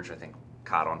their storage, I think,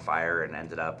 caught on fire and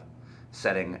ended up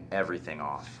setting everything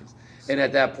off. And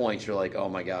at that point, you're like, oh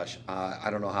my gosh, I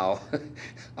don't know how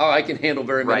I can handle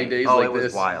very many days Oh, like it was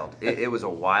this. wild. It was a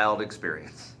wild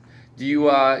experience. Do you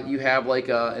you have like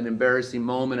an embarrassing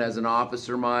moment as an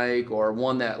officer, Mike, or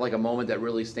one that like a moment that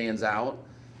really stands out?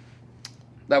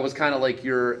 That was kind of like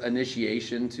your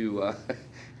initiation to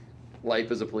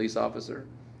life as a police officer.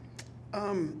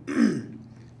 I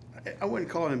wouldn't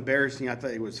call it embarrassing. I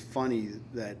thought it was funny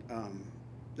that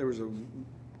there was a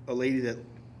lady that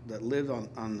lived on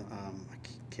I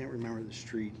can't remember the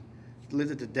street.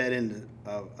 Lived at the dead end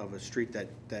of a street that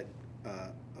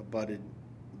abutted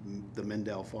the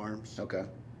Mendel Farms. Okay.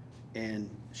 And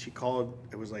she called.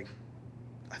 It was like,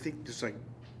 I think just like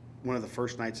one of the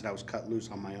first nights that I was cut loose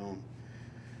on my own.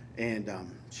 And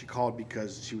she called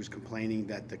because she was complaining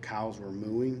that the cows were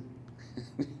mooing.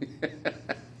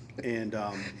 And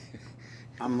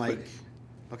I'm like,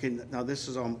 okay, now this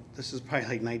is probably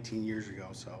like 19 years ago.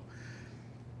 So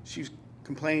she was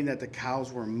complaining that the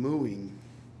cows were mooing,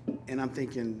 and I'm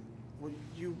thinking, well,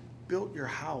 you built your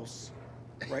house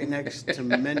right next to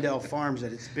Mendel Farms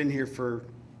that it's been here for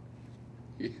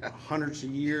hundreds of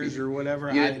years or whatever.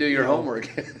 You didn't do your you know, homework.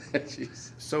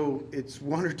 Jeez. So it's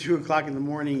 1 or 2 o'clock in the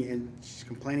morning, and she's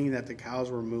complaining that the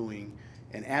cows were mooing.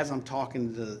 And as I'm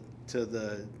talking to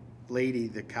the lady,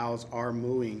 the cows are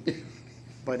mooing.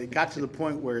 But it got to the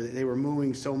point where they were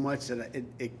mooing so much that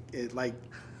it like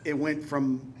it went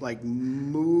from like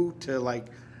moo to like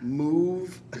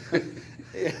move.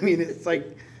 I mean, it's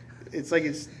like it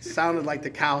sounded like the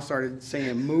cow started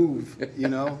saying move, you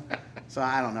know. So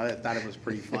I don't know. I thought it was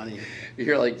pretty funny.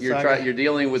 You're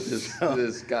dealing with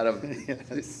this kind of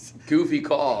Yes. goofy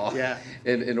call. Yeah.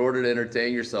 In order to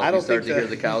entertain yourself, I don't you start think to hear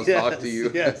the cows talk to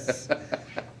you. Yes.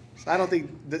 So I don't think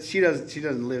that she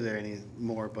doesn't live there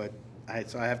anymore, but I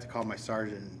have to call my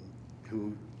sergeant,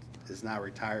 who is now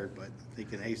retired, but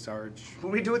thinking, hey, Sarge, What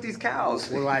do we do with these cows?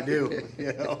 what do I do?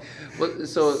 You know? Well,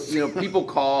 so, people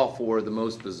call for the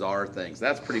most bizarre things.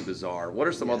 That's pretty bizarre. What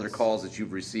are some other Yes. calls that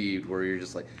you've received where you're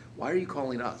just like, why are you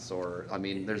calling us? Or, I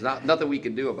mean, there's nothing we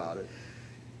can do about it.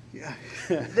 Yeah.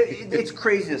 It's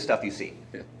crazy the stuff you see.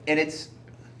 Yeah. And it's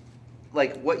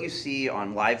like what you see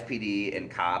on live PD and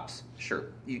cops, sure,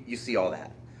 you see all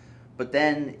that. But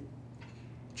then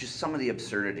just some of the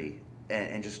absurdity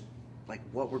and just like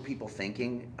what were people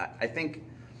thinking? I think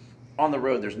on the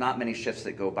road there's not many shifts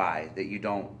that go by that you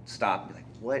don't stop and be like,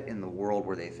 what in the world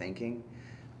were they thinking?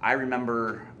 I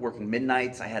remember working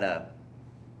midnights. I had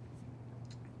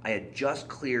just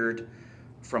cleared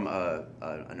from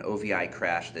an OVI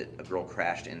crash that a girl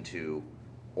crashed into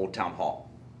Old Town Hall.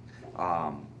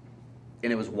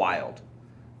 And it was wild.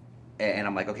 And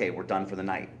I'm like, okay, we're done for the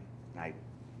night. And I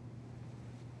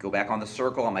go back on the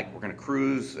circle. I'm like, we're going to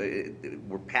cruise.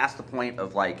 We're past the point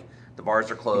of like, the bars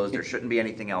are closed. There shouldn't be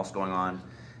anything else going on.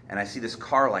 And I see this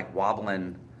car like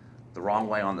wobbling the wrong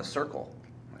way on the circle.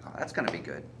 I'm like, oh, that's going to be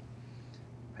good.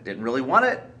 I didn't really want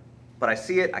it, but I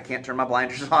see it. I can't turn my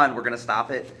blinders on. We're going to stop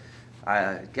it.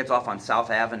 It gets off on South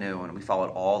Avenue, and we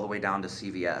followed all the way down to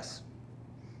CVS.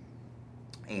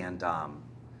 And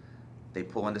they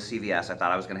pull into CVS. I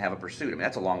thought I was going to have a pursuit. I mean,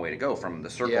 that's a long way to go from the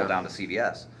circle down to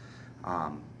CVS.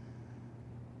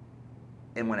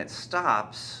 And when it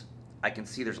stops, I can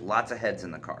see there's lots of heads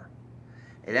in the car.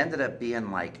 It ended up being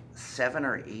like 7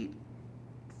 or 8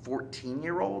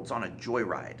 14-year-olds on a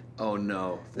joyride. Oh,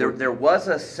 no. There was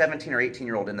a 17 or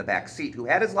 18-year-old in the back seat who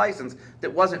had his license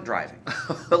that wasn't driving.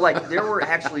 But like there were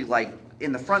actually like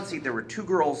in the front seat, there were 2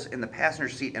 girls in the passenger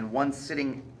seat and one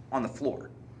sitting on the floor.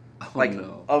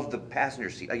 Of the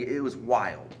passenger seat. Like, it was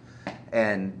wild.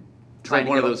 And Like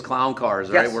one of those clown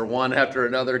cars, right? Yes. Where one after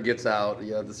another gets out.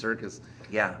 Yeah, the circus.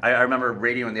 Yeah, I remember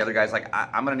radioing the other guys like,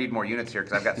 I'm going to need more units here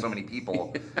because I've got so many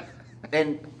people.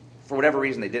 And for whatever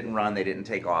reason, they didn't run, they didn't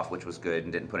take off, which was good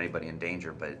and didn't put anybody in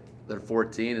danger. But They're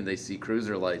 14 and they see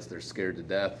cruiser lights. They're scared to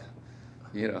death.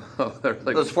 They're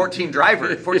like those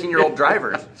 14-year-old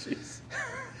drivers. Jeez.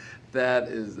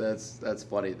 That's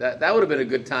funny. That would have been a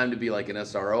good time to be like an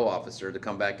SRO officer to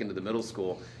come back into the middle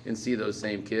school and see those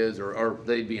same kids, or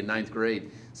they'd be in 9th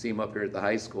grade, see them up here at the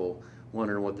high school,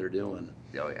 wondering what they're doing.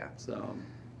 Oh yeah. So,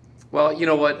 well, you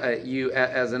know what? You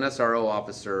as an SRO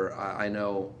officer, I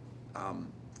know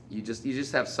you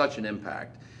just have such an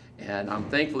impact, and I'm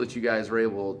thankful that you guys were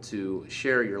able to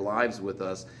share your lives with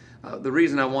us. The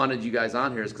reason I wanted you guys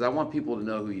on here is because I want people to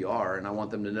know who you are, and I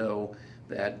want them to know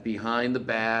that behind the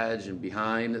badge and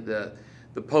behind the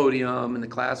podium and the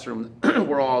classroom,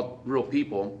 we're all real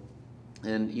people,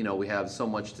 and we have so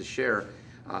much to share.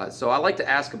 So I like to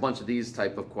ask a bunch of these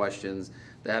type of questions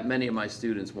that many of my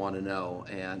students want to know,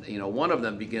 and one of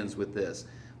them begins with this: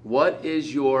 what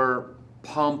is your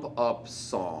pump up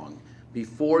song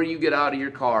before you get out of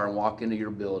your car and walk into your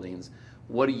buildings?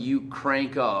 What do you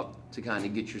crank up to kind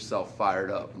of get yourself fired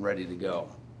up and ready to go?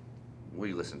 What do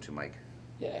you listen to, Mike?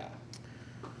 Yeah.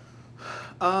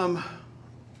 Well,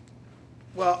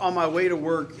 on my way to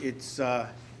work, it's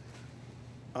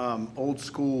old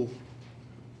school.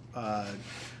 I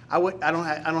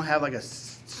don't have like a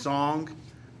song,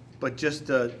 but just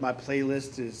my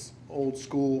playlist is old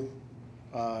school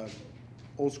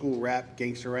rap,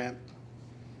 gangster rap.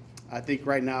 I think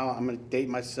right now I'm gonna date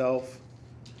myself,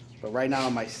 but right now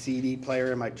my CD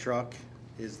player in my truck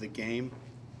is The Game.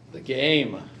 The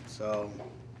Game. So.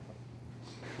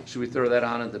 Should we throw that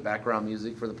on as the background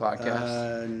music for the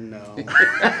podcast? No.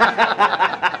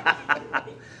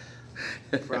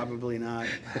 Probably not.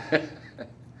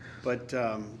 But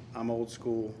I'm old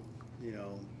school,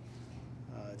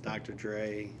 Dr.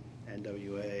 Dre,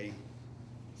 NWA.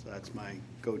 So that's my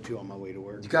go-to on my way to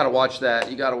work. You got to watch that.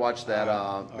 The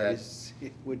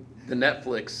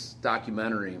Netflix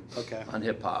documentary on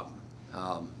hip hop.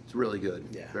 It's really good.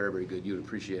 Yeah. Very, very good. You would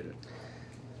appreciate it.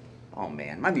 Oh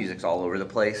man, my music's all over the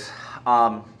place.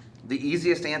 The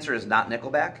easiest answer is not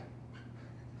Nickelback.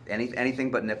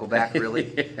 Anything but Nickelback,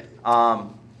 really.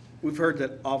 We've heard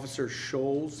that Officer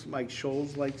Mike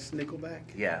Scholes likes Nickelback.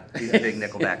 Yeah, he's a big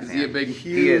Nickelback fan. Is he a big?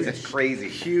 He is. It's crazy.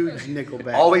 Huge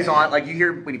Nickelback. Always fan. on. Like you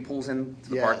hear when he pulls into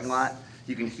the Yes. parking lot,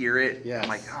 You can hear it. Yes. I'm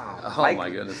like, oh, Oh Mike, my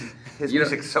goodness. his You know,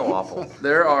 music's so awful.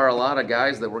 There are a lot of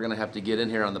guys that we're going to have to get in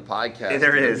here on the podcast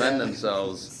There to is. defend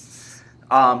themselves.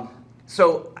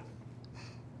 So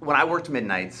when I worked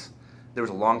midnights, there was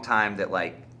a long time that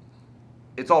like,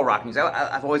 it's all rock music.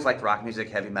 I've always liked rock music,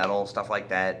 heavy metal, stuff like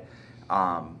that.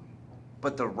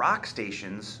 But the rock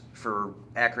stations for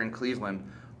Akron, Cleveland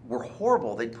were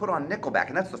horrible. They'd put on Nickelback,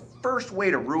 and that's the first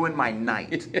way to ruin my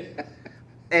night.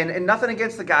 And nothing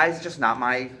against the guys, just not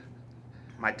my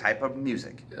type of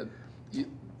music.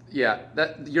 Yeah,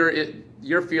 that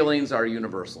your feelings are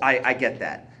universal. I get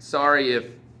that. Sorry if,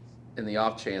 in the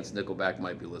off chance, Nickelback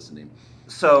might be listening.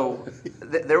 So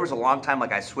there was a long time,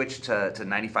 like I switched to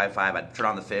 95.5. I'd turn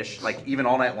on the Fish, like even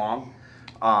all night long,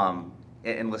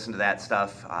 and listen to that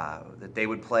stuff that they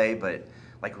would play. But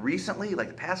like recently, like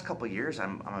the past couple of years,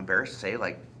 I'm embarrassed to say,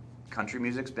 like country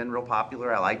music's been real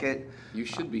popular. I like it. You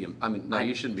should be. I mean, no,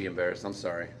 you shouldn't be embarrassed. I'm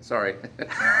sorry. Sorry.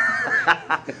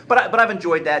 But I've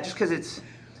enjoyed that just because it's.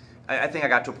 I think I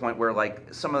got to a point where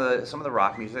like some of the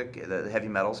rock music, the heavy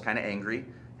metal is kind of angry.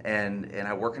 And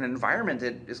I work in an environment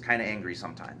that is kind of angry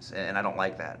sometimes, and I don't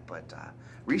like that. But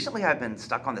recently I've been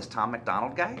stuck on this Tom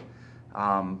McDonald guy.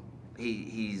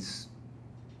 He's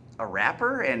a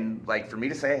rapper, and like for me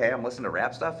to say, hey, I'm listening to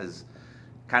rap stuff is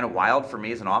kind of wild for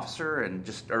me as an officer and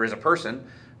or as a person,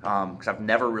 because I've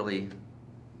never really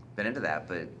been into that.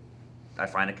 But I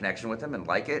find a connection with him and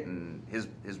like it, and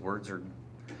his words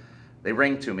they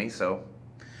ring to me. So.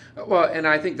 Well, and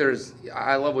I think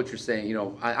I love what you're saying. You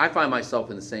know, I find myself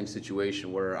in the same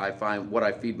situation where I find what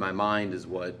I feed my mind is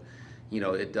what,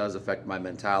 it does affect my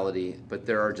mentality. But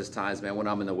there are just times, man, when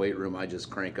I'm in the weight room, I just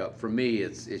crank up. For me,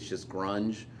 it's just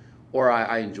grunge, or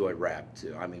I enjoy rap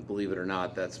too. I mean, believe it or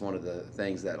not, that's one of the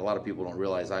things that a lot of people don't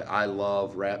realize. I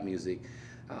love rap music,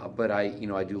 but I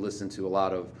do listen to a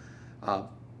lot of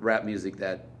rap music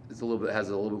that has a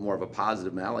little bit more of a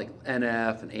positive man. I like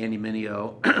NF and Andy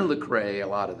Mineo, Lecrae, a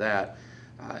lot of that,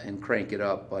 and crank it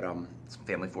up. But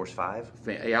Family Force 5?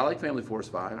 Yeah, I like Family Force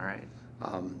 5. All right.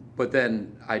 But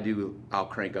then I'll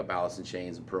crank up Alice in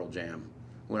Chains and Pearl Jam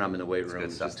when I'm in the weight room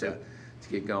just to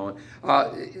get going.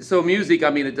 So music, I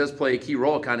mean, it does play a key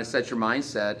role. It kind of sets your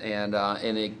mindset, and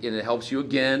it helps you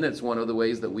again. It's one of the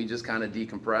ways that we just kind of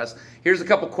decompress. Here's a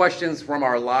couple questions from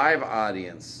our live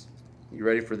audience. You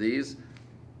ready for these?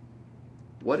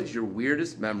 What is your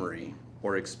weirdest memory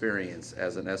or experience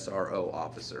as an SRO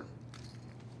officer?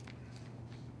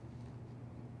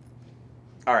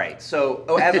 All right. So,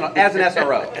 as an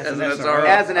SRO. As an SRO.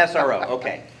 As an SRO.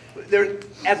 Okay.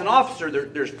 As an officer,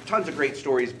 there's tons of great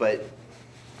stories, but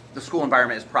the school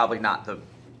environment is probably not the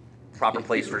proper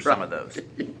place for some of those.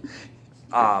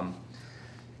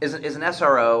 Is an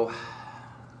SRO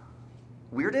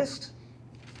weirdest?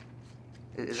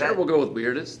 Sure, we'll go with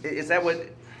weirdest. Is that what?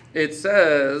 It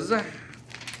says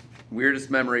weirdest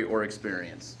memory or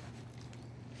experience.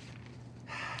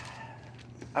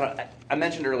 I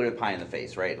mentioned earlier the pie in the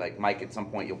face, right? Like Mike, at some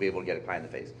point you'll be able to get a pie in the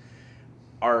face.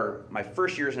 My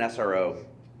first year as an SRO,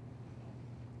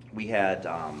 we had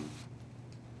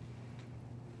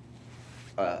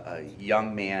a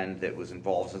young man that was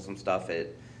involved in some stuff.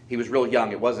 He was real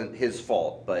young. It wasn't his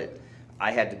fault, but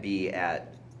I had to be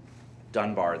at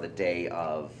Dunbar the day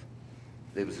of.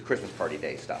 It was the Christmas party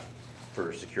day stuff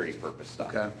for security purpose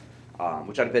stuff. Okay.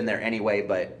 Which I'd have been there anyway,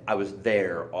 but I was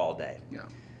there all day.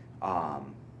 Yeah.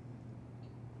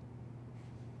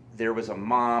 There was a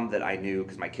mom that I knew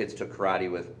because my kids took karate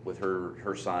with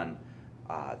her son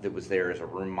that was there as a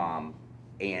room mom,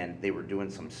 and they were doing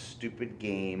some stupid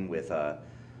game with a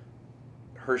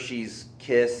Hershey's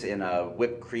Kiss in a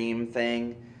whipped cream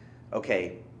thing.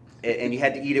 Okay. And you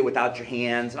had to eat it without your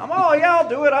hands. And I'll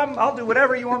do it. I'll do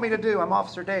whatever you want me to do. I'm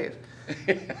Officer Dave.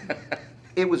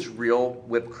 It was real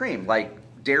whipped cream, like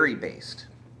dairy based.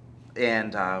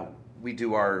 And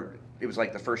it was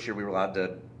like the first year we were allowed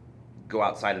to go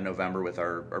outside in November with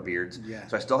our beards. Yeah.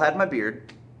 So I still had my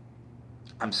beard.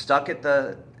 I'm stuck at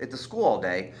the school all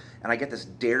day, and I get this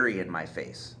dairy in my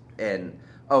face. And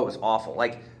it was awful.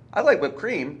 Like, I like whipped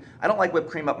cream. I don't like whipped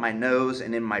cream up my nose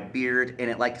and in my beard,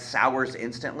 and it like sours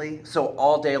instantly. So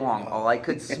all day long, all I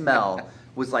could smell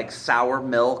was like sour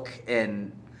milk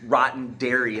and rotten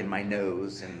dairy in my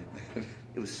nose, and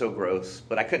it was so gross.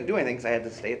 But I couldn't do anything because I had to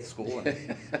stay at the school.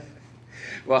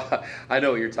 Well, I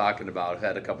know what you're talking about. I've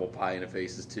had a couple pie in the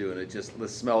faces too, and the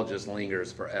smell just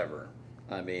lingers forever.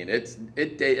 I mean,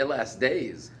 it lasts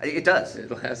days. It does.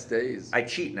 It lasts days. I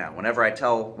cheat now.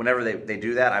 Whenever they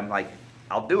do that, I'm like,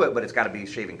 I'll do it, but it's got to be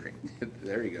shaving cream.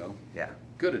 There you go. Yeah.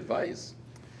 Good advice.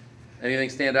 Anything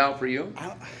stand out for you?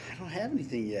 I don't have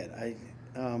anything yet.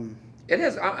 It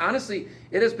has, honestly,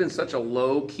 it has been such a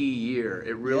low-key year.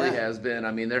 It really Yeah. has been.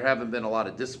 I mean, there haven't been a lot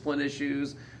of discipline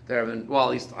issues. There haven't, well,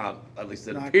 at least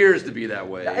it Knock- appears to be that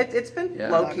way. It's been Yeah.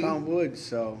 low Knock key. on wood,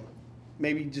 so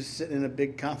maybe just sitting in a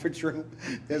big conference room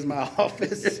as my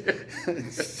office,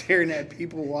 staring at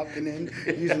people walking in,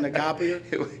 using the copier.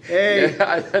 Hey,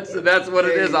 Yeah, that's what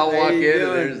it Hey, is. I'll how walk you in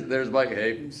doing? and there's Mike.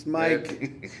 Hey, it's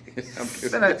Mike.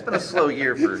 It's been a slow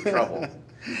year for trouble.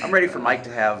 I'm ready for Mike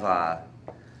to have.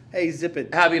 Hey, zip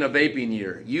it. Having a vaping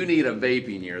year. You need a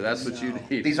vaping year. That's what you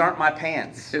need. These aren't my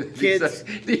pants. Kids.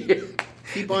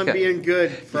 Keep on being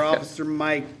good for Officer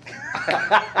Mike.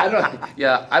 I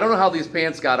don't know how these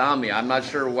pants got on me. I'm not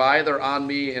sure why they're on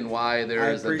me and why there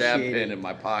I is a dab appreciate pin it. in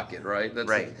my pocket, right?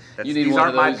 Right. You need These one aren't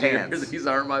of my those years. pants. These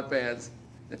aren't my pants.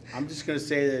 I'm just going to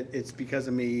say that it's because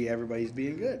of me, everybody's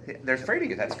being good. They're afraid of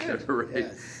you. That's good. Right.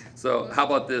 Yes. So how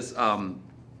about this?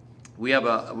 We have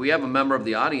a member of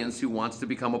the audience who wants to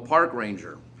become a park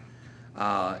ranger,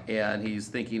 and he's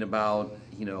thinking about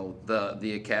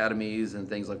the academies and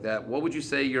things like that. What would you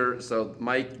say so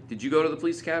Mike? Did you go to the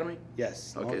police academy?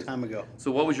 Yes, a long Okay. time ago. So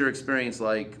what was your experience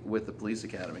like with the police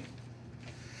academy?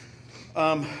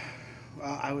 That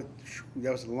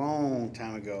was a long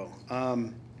time ago.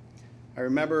 I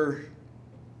remember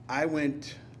I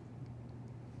went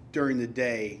during the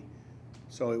day,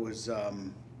 so it was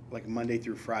like Monday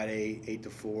through Friday, 8 to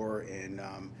 4, and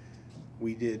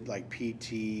we did like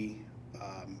PT,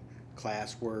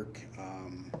 classwork,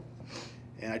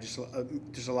 and I just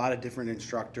a lot of different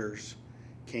instructors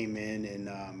came in, and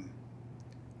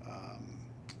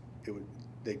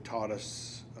they taught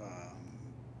us.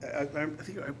 I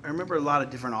remember a lot of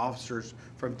different officers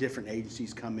from different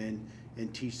agencies come in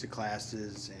and teach the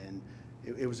classes, and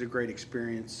it was a great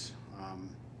experience.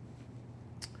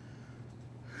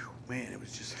 Man, it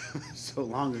was just so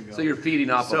long ago. So you're feeding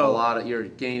off of So- a lot of, you're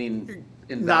gaining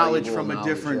knowledge invaluable from a knowledge,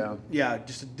 different, yeah.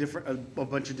 just a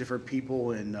bunch of different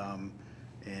people, and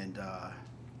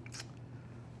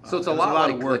So it's a it was lot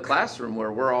of like the work. classroom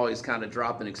where we're always kind of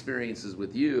dropping experiences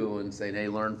with you and saying, "Hey,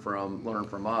 learn from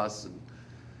us." And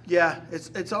Yeah,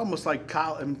 it's almost like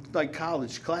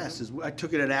college classes. I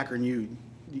took it at Akron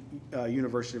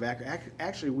University of Akron.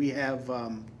 Actually, we have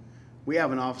an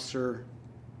officer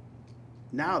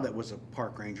now that was a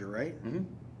park ranger, right? Mm-hmm.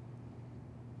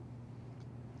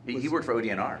 He worked for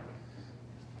ODNR.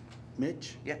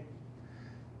 Mitch Yeah.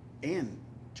 and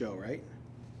Joe, right?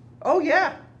 Oh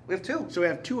yeah, we have two. So we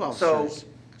have two officers.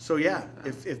 So yeah,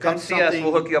 if Come that's see us. something,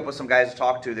 We'll hook you up with some guys to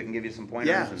talk to that can give you some pointers.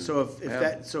 yeah. and- So if Yeah.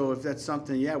 that's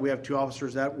something, yeah, we have two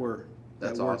officers that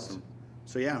That's worked. awesome.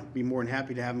 So yeah, be more than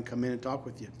happy to have them come in and talk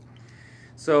with you.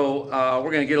 So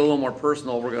we're gonna get a little more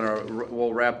personal.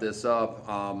 We'll wrap this up.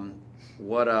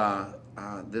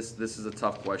 This is a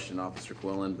tough question, Officer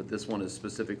Quillen, but this one is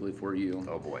specifically for you.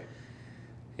 Oh boy.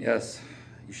 Yes,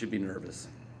 you should be nervous.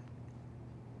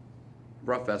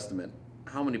 Rough estimate.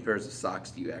 How many pairs of socks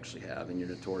do you actually have in your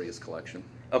notorious collection?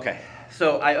 Okay,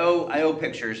 so I owe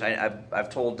pictures. I've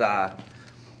told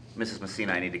Mrs.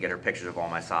 Messina I need to get her pictures of all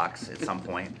my socks at some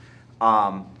point.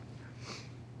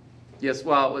 Yes,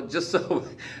 well, just so,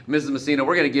 Mrs. Messina,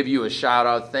 we're going to give you a shout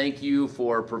out. Thank you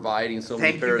for providing so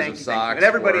many Thank you, pairs thank of you, thank you. socks. And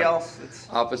everybody for else. It's,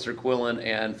 Officer Quillen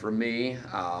and for me.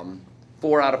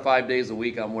 4 out of 5 days a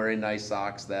week, I'm wearing nice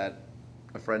socks that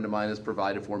a friend of mine has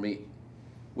provided for me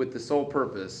with the sole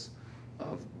purpose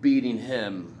of beating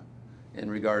him in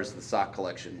regards to the sock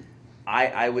collection.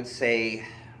 I would say,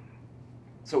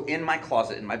 so in my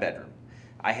closet in my bedroom,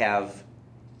 I have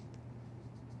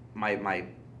my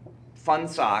fun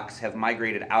socks have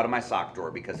migrated out of my sock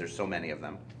drawer because there's so many of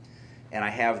them. And I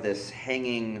have this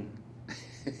hanging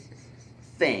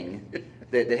thing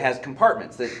that has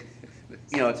compartments that,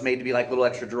 it's made to be like little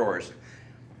extra drawers.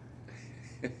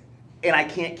 And I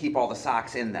can't keep all the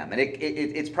socks in them. And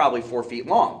it's probably 4 feet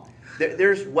long.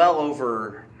 There's well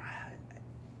over,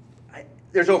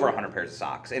 there's over 100 pairs of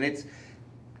socks. And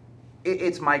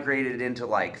it's migrated into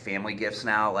like family gifts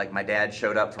now. Like my dad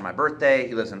showed up for my birthday.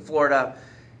 He lives in Florida.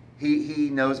 He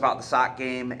knows about the sock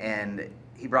game, and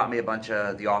he brought me a bunch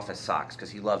of The Office socks because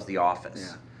he loves The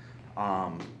Office.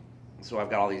 Yeah. So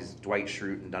I've got all these Dwight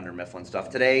Schrute and Dunder Mifflin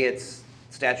stuff. Today it's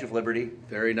Statue of Liberty.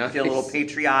 Very nice. I feel a little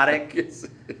patriotic. Yes.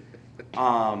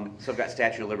 So I've got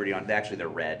Statue of Liberty on. Actually, they're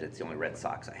red. It's the only red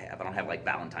socks I have. I don't have like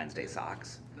Valentine's Day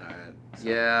socks. All right.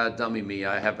 Yeah, dummy me.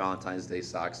 I have Valentine's Day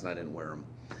socks and I didn't wear them.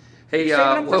 Hey,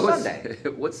 Saving them for Sunday.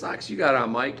 what socks you got on,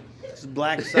 Mike? It's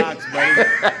black socks, buddy.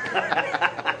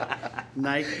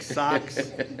 Nike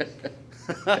socks.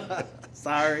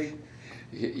 Sorry.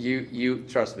 You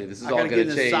trust me. This is I all gotta going get to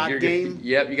in the change. sock game?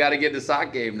 Yep, you got to get in the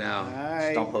sock game now. All Just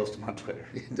right. don't post them on Twitter.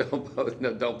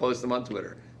 Don't post them on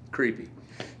Twitter. creepy.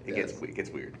 It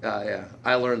gets weird. Yeah,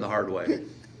 I learned the hard way.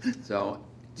 So,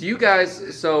 do you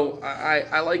guys? So,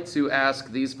 I like to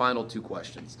ask these final two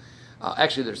questions.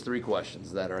 Actually, there's three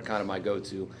questions that are kind of my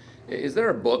go-to. Is there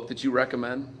a book that you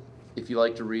recommend if you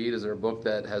like to read? Is there a book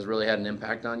that has really had an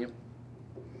impact on you?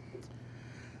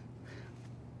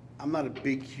 I'm not a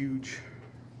big, huge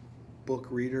book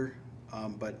reader,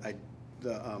 but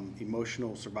the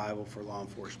Emotional Survival for Law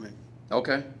Enforcement.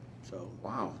 Okay. So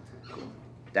Wow. Cool.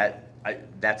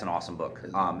 That's an awesome book.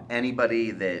 Anybody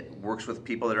that works with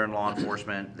people that are in law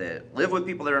enforcement, that live with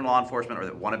people that are in law enforcement, or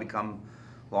that want to become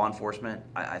law enforcement,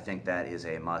 I think that is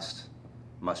a must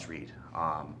read.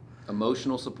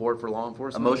 Emotional support for law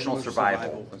enforcement. Emotional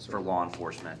survival for law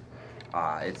enforcement.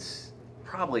 It's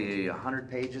probably 100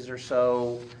 pages or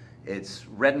so. It's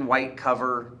red and white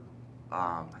cover.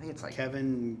 I think it's like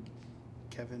Kevin,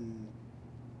 the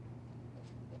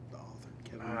author,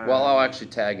 Kevin. Well, I'll actually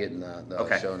tag it in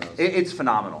the show notes. It's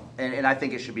phenomenal, and I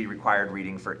think it should be required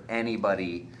reading for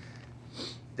anybody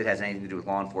that has anything to do with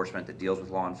law enforcement, that deals with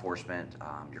law enforcement,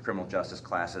 your criminal justice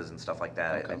classes and stuff like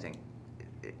that. Okay. I think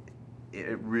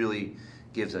it really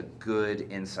gives a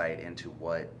good insight into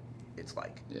what it's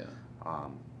like. Yeah.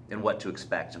 And what to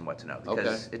expect and what to know,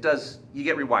 because it does, you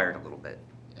get rewired a little bit.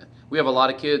 Yeah. We have a lot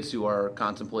of kids who are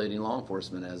contemplating law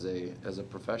enforcement as a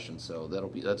profession, so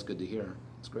that's good to hear.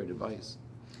 It's great advice.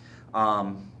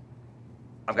 I've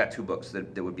got two books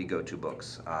that would be go-to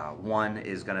books. One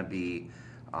is going to be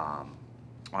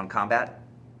On Combat.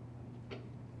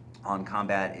 On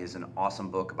Combat is an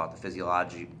awesome book about the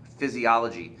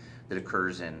physiology that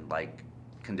occurs in like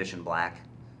condition black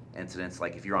incidents,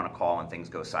 like if you're on a call and things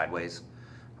go sideways.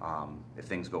 If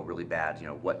things go really bad,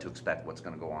 what to expect, what's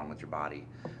going to go on with your body.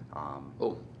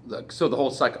 So the whole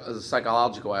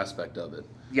psychological aspect of it.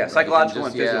 Yeah, right? psychological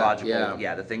and physiological.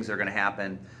 Yeah. The things that are going to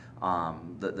happen.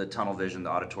 The tunnel vision,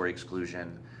 the auditory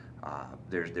exclusion.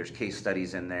 There's case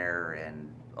studies in there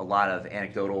and a lot of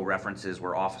anecdotal references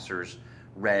where officers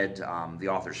read the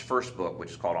author's first book, which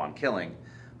is called On Killing.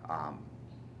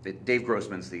 Dave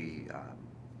Grossman's the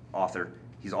author.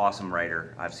 He's an awesome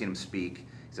writer. I've seen him speak.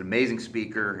 He's an amazing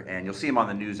speaker, and you'll see him on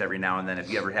the news every now and then.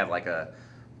 If you ever have like a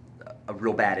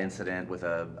real bad incident with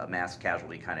a mass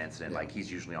casualty kind of incident, like he's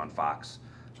usually on Fox,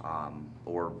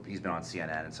 or he's been on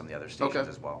CNN and some of the other stations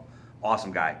as well.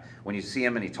 Awesome guy. When you see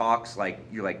him and he talks,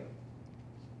 you're like,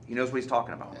 he knows what he's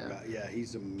talking about. Yeah,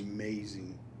 he's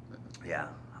amazing. Yeah.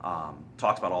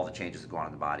 Talks about all the changes that go on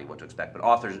in the body, what to expect. But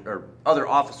other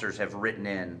officers have written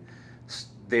in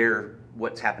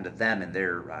what's happened to them in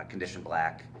their condition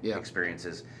black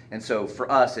experiences. And so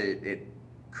for us, it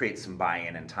creates some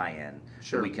buy-in and tie-in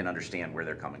so we can understand where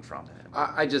they're coming from.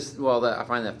 I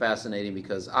find that fascinating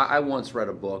because I once read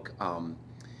a book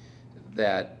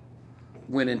that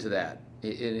went into that.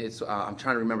 It's I'm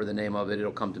trying to remember the name of it.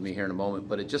 It'll come to me here in a moment.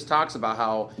 But it just talks about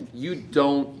how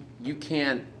you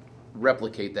can't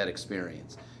replicate that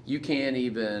experience. You can't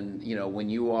even, when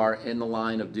you are in the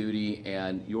line of duty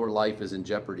and your life is in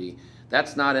jeopardy,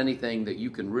 that's not anything that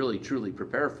you can really truly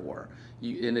prepare for.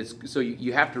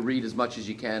 You have to read as much as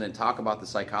you can and talk about the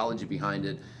psychology behind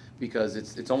it, because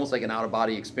it's almost like an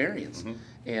out-of-body experience.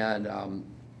 Mm-hmm. And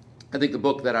I think the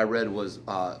book that I read was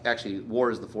actually War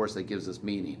is the Force That Gives Us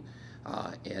Meaning,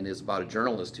 and is about a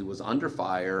journalist who was under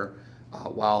fire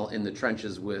while in the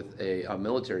trenches with a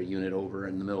military unit over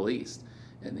in the Middle East.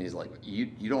 And he's like,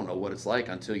 you don't know what it's like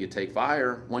until you take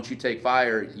fire. Once you take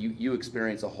fire, you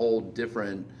experience a whole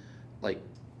different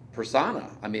persona.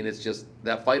 I mean, it's just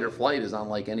that fight or flight is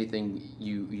unlike anything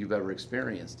you've ever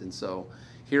experienced. And so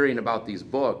hearing about these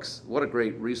books, what a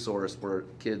great resource for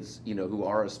kids, who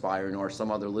are aspiring, or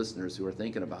some other listeners who are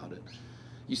thinking about it.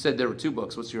 You said there were two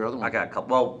books. What's your other one? I got a couple.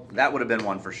 Well, that would have been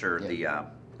one for sure. Yeah.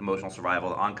 The Emotional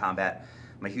Survival, On Combat.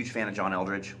 I'm a huge fan of John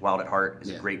Eldredge. Wild at Heart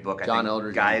is a great book. John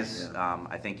Eldredge, guys,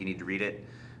 I think you need to read it.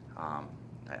 I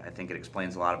think it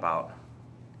explains a lot about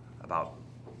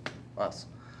us.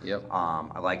 Yep.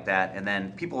 I like that. And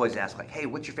then people always ask, hey,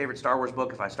 what's your favorite Star Wars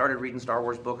book? If I started reading Star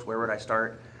Wars books, where would I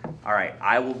start? All right,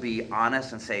 I will be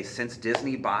honest and say, since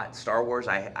Disney bought Star Wars,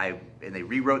 and they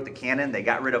rewrote the canon, they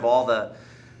got rid of all the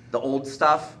old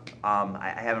stuff.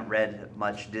 I haven't read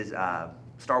much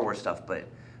Star Wars stuff, but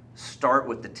start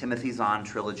with the Timothy Zahn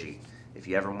trilogy. If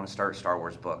you ever want to start Star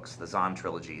Wars books, the Zahn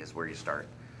trilogy is where you start.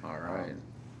 All right.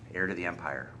 Heir to the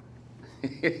Empire.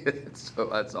 So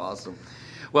that's awesome.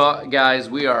 Well, guys,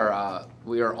 we are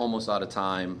almost out of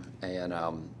time,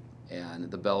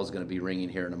 and the bell is going to be ringing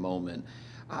here in a moment.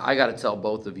 I got to tell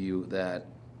both of you that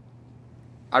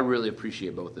I really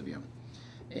appreciate both of you.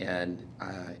 And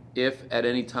if at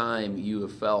any time you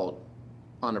have felt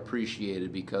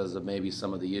unappreciated because of maybe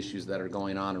some of the issues that are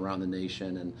going on around the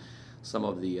nation and some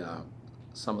of the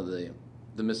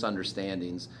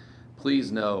misunderstandings.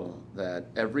 Please know that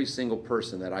every single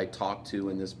person that I talk to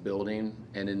in this building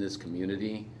and in this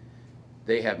community,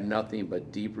 they have nothing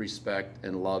but deep respect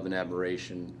and love and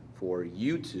admiration for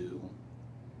you two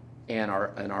and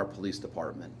our police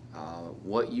department.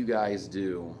 What you guys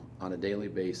do on a daily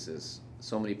basis,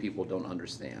 so many people don't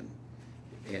understand.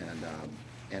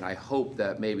 And I hope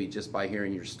that maybe just by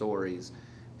hearing your stories,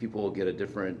 people will get a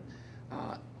different,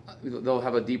 they'll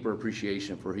have a deeper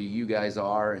appreciation for who you guys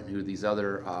are and who these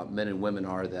other men and women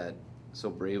are that so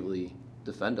bravely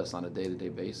defend us on a day-to-day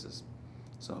basis.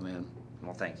 So, man.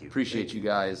 Well, thank you. Appreciate you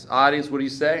guys. Audience, what do you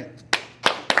say?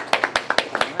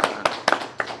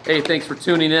 Hey, thanks for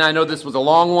tuning in. I know this was a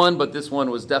long one, but this one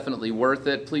was definitely worth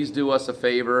it. Please do us a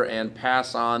favor and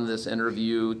pass on this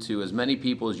interview to as many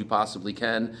people as you possibly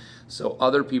can so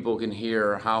other people can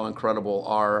hear how incredible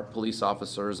our police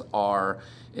officers are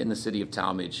in the city of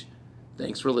Talmadge.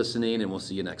 Thanks for listening, and we'll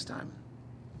see you next time.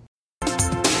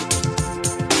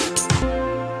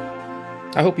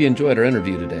 I hope you enjoyed our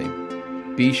interview today.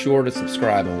 Be sure to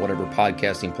subscribe on whatever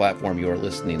podcasting platform you are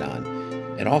listening on.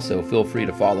 And also feel free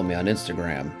to follow me on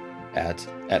Instagram at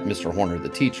Mr. Horner the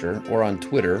Teacher, or on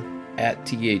Twitter at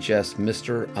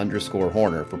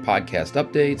THS_Mr_Horner for podcast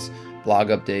updates, blog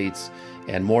updates,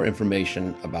 and more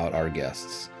information about our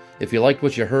guests. If you liked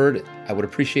what you heard, I would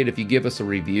appreciate if you give us a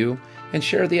review and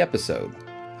share the episode.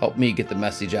 Help me get the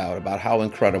message out about how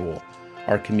incredible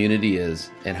our community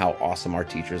is and how awesome our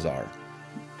teachers are.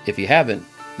 If you haven't,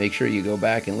 make sure you go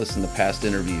back and listen to past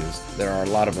interviews. There are a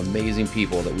lot of amazing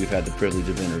people that we've had the privilege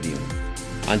of interviewing.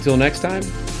 Until next time,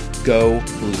 go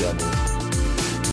Blue Devils.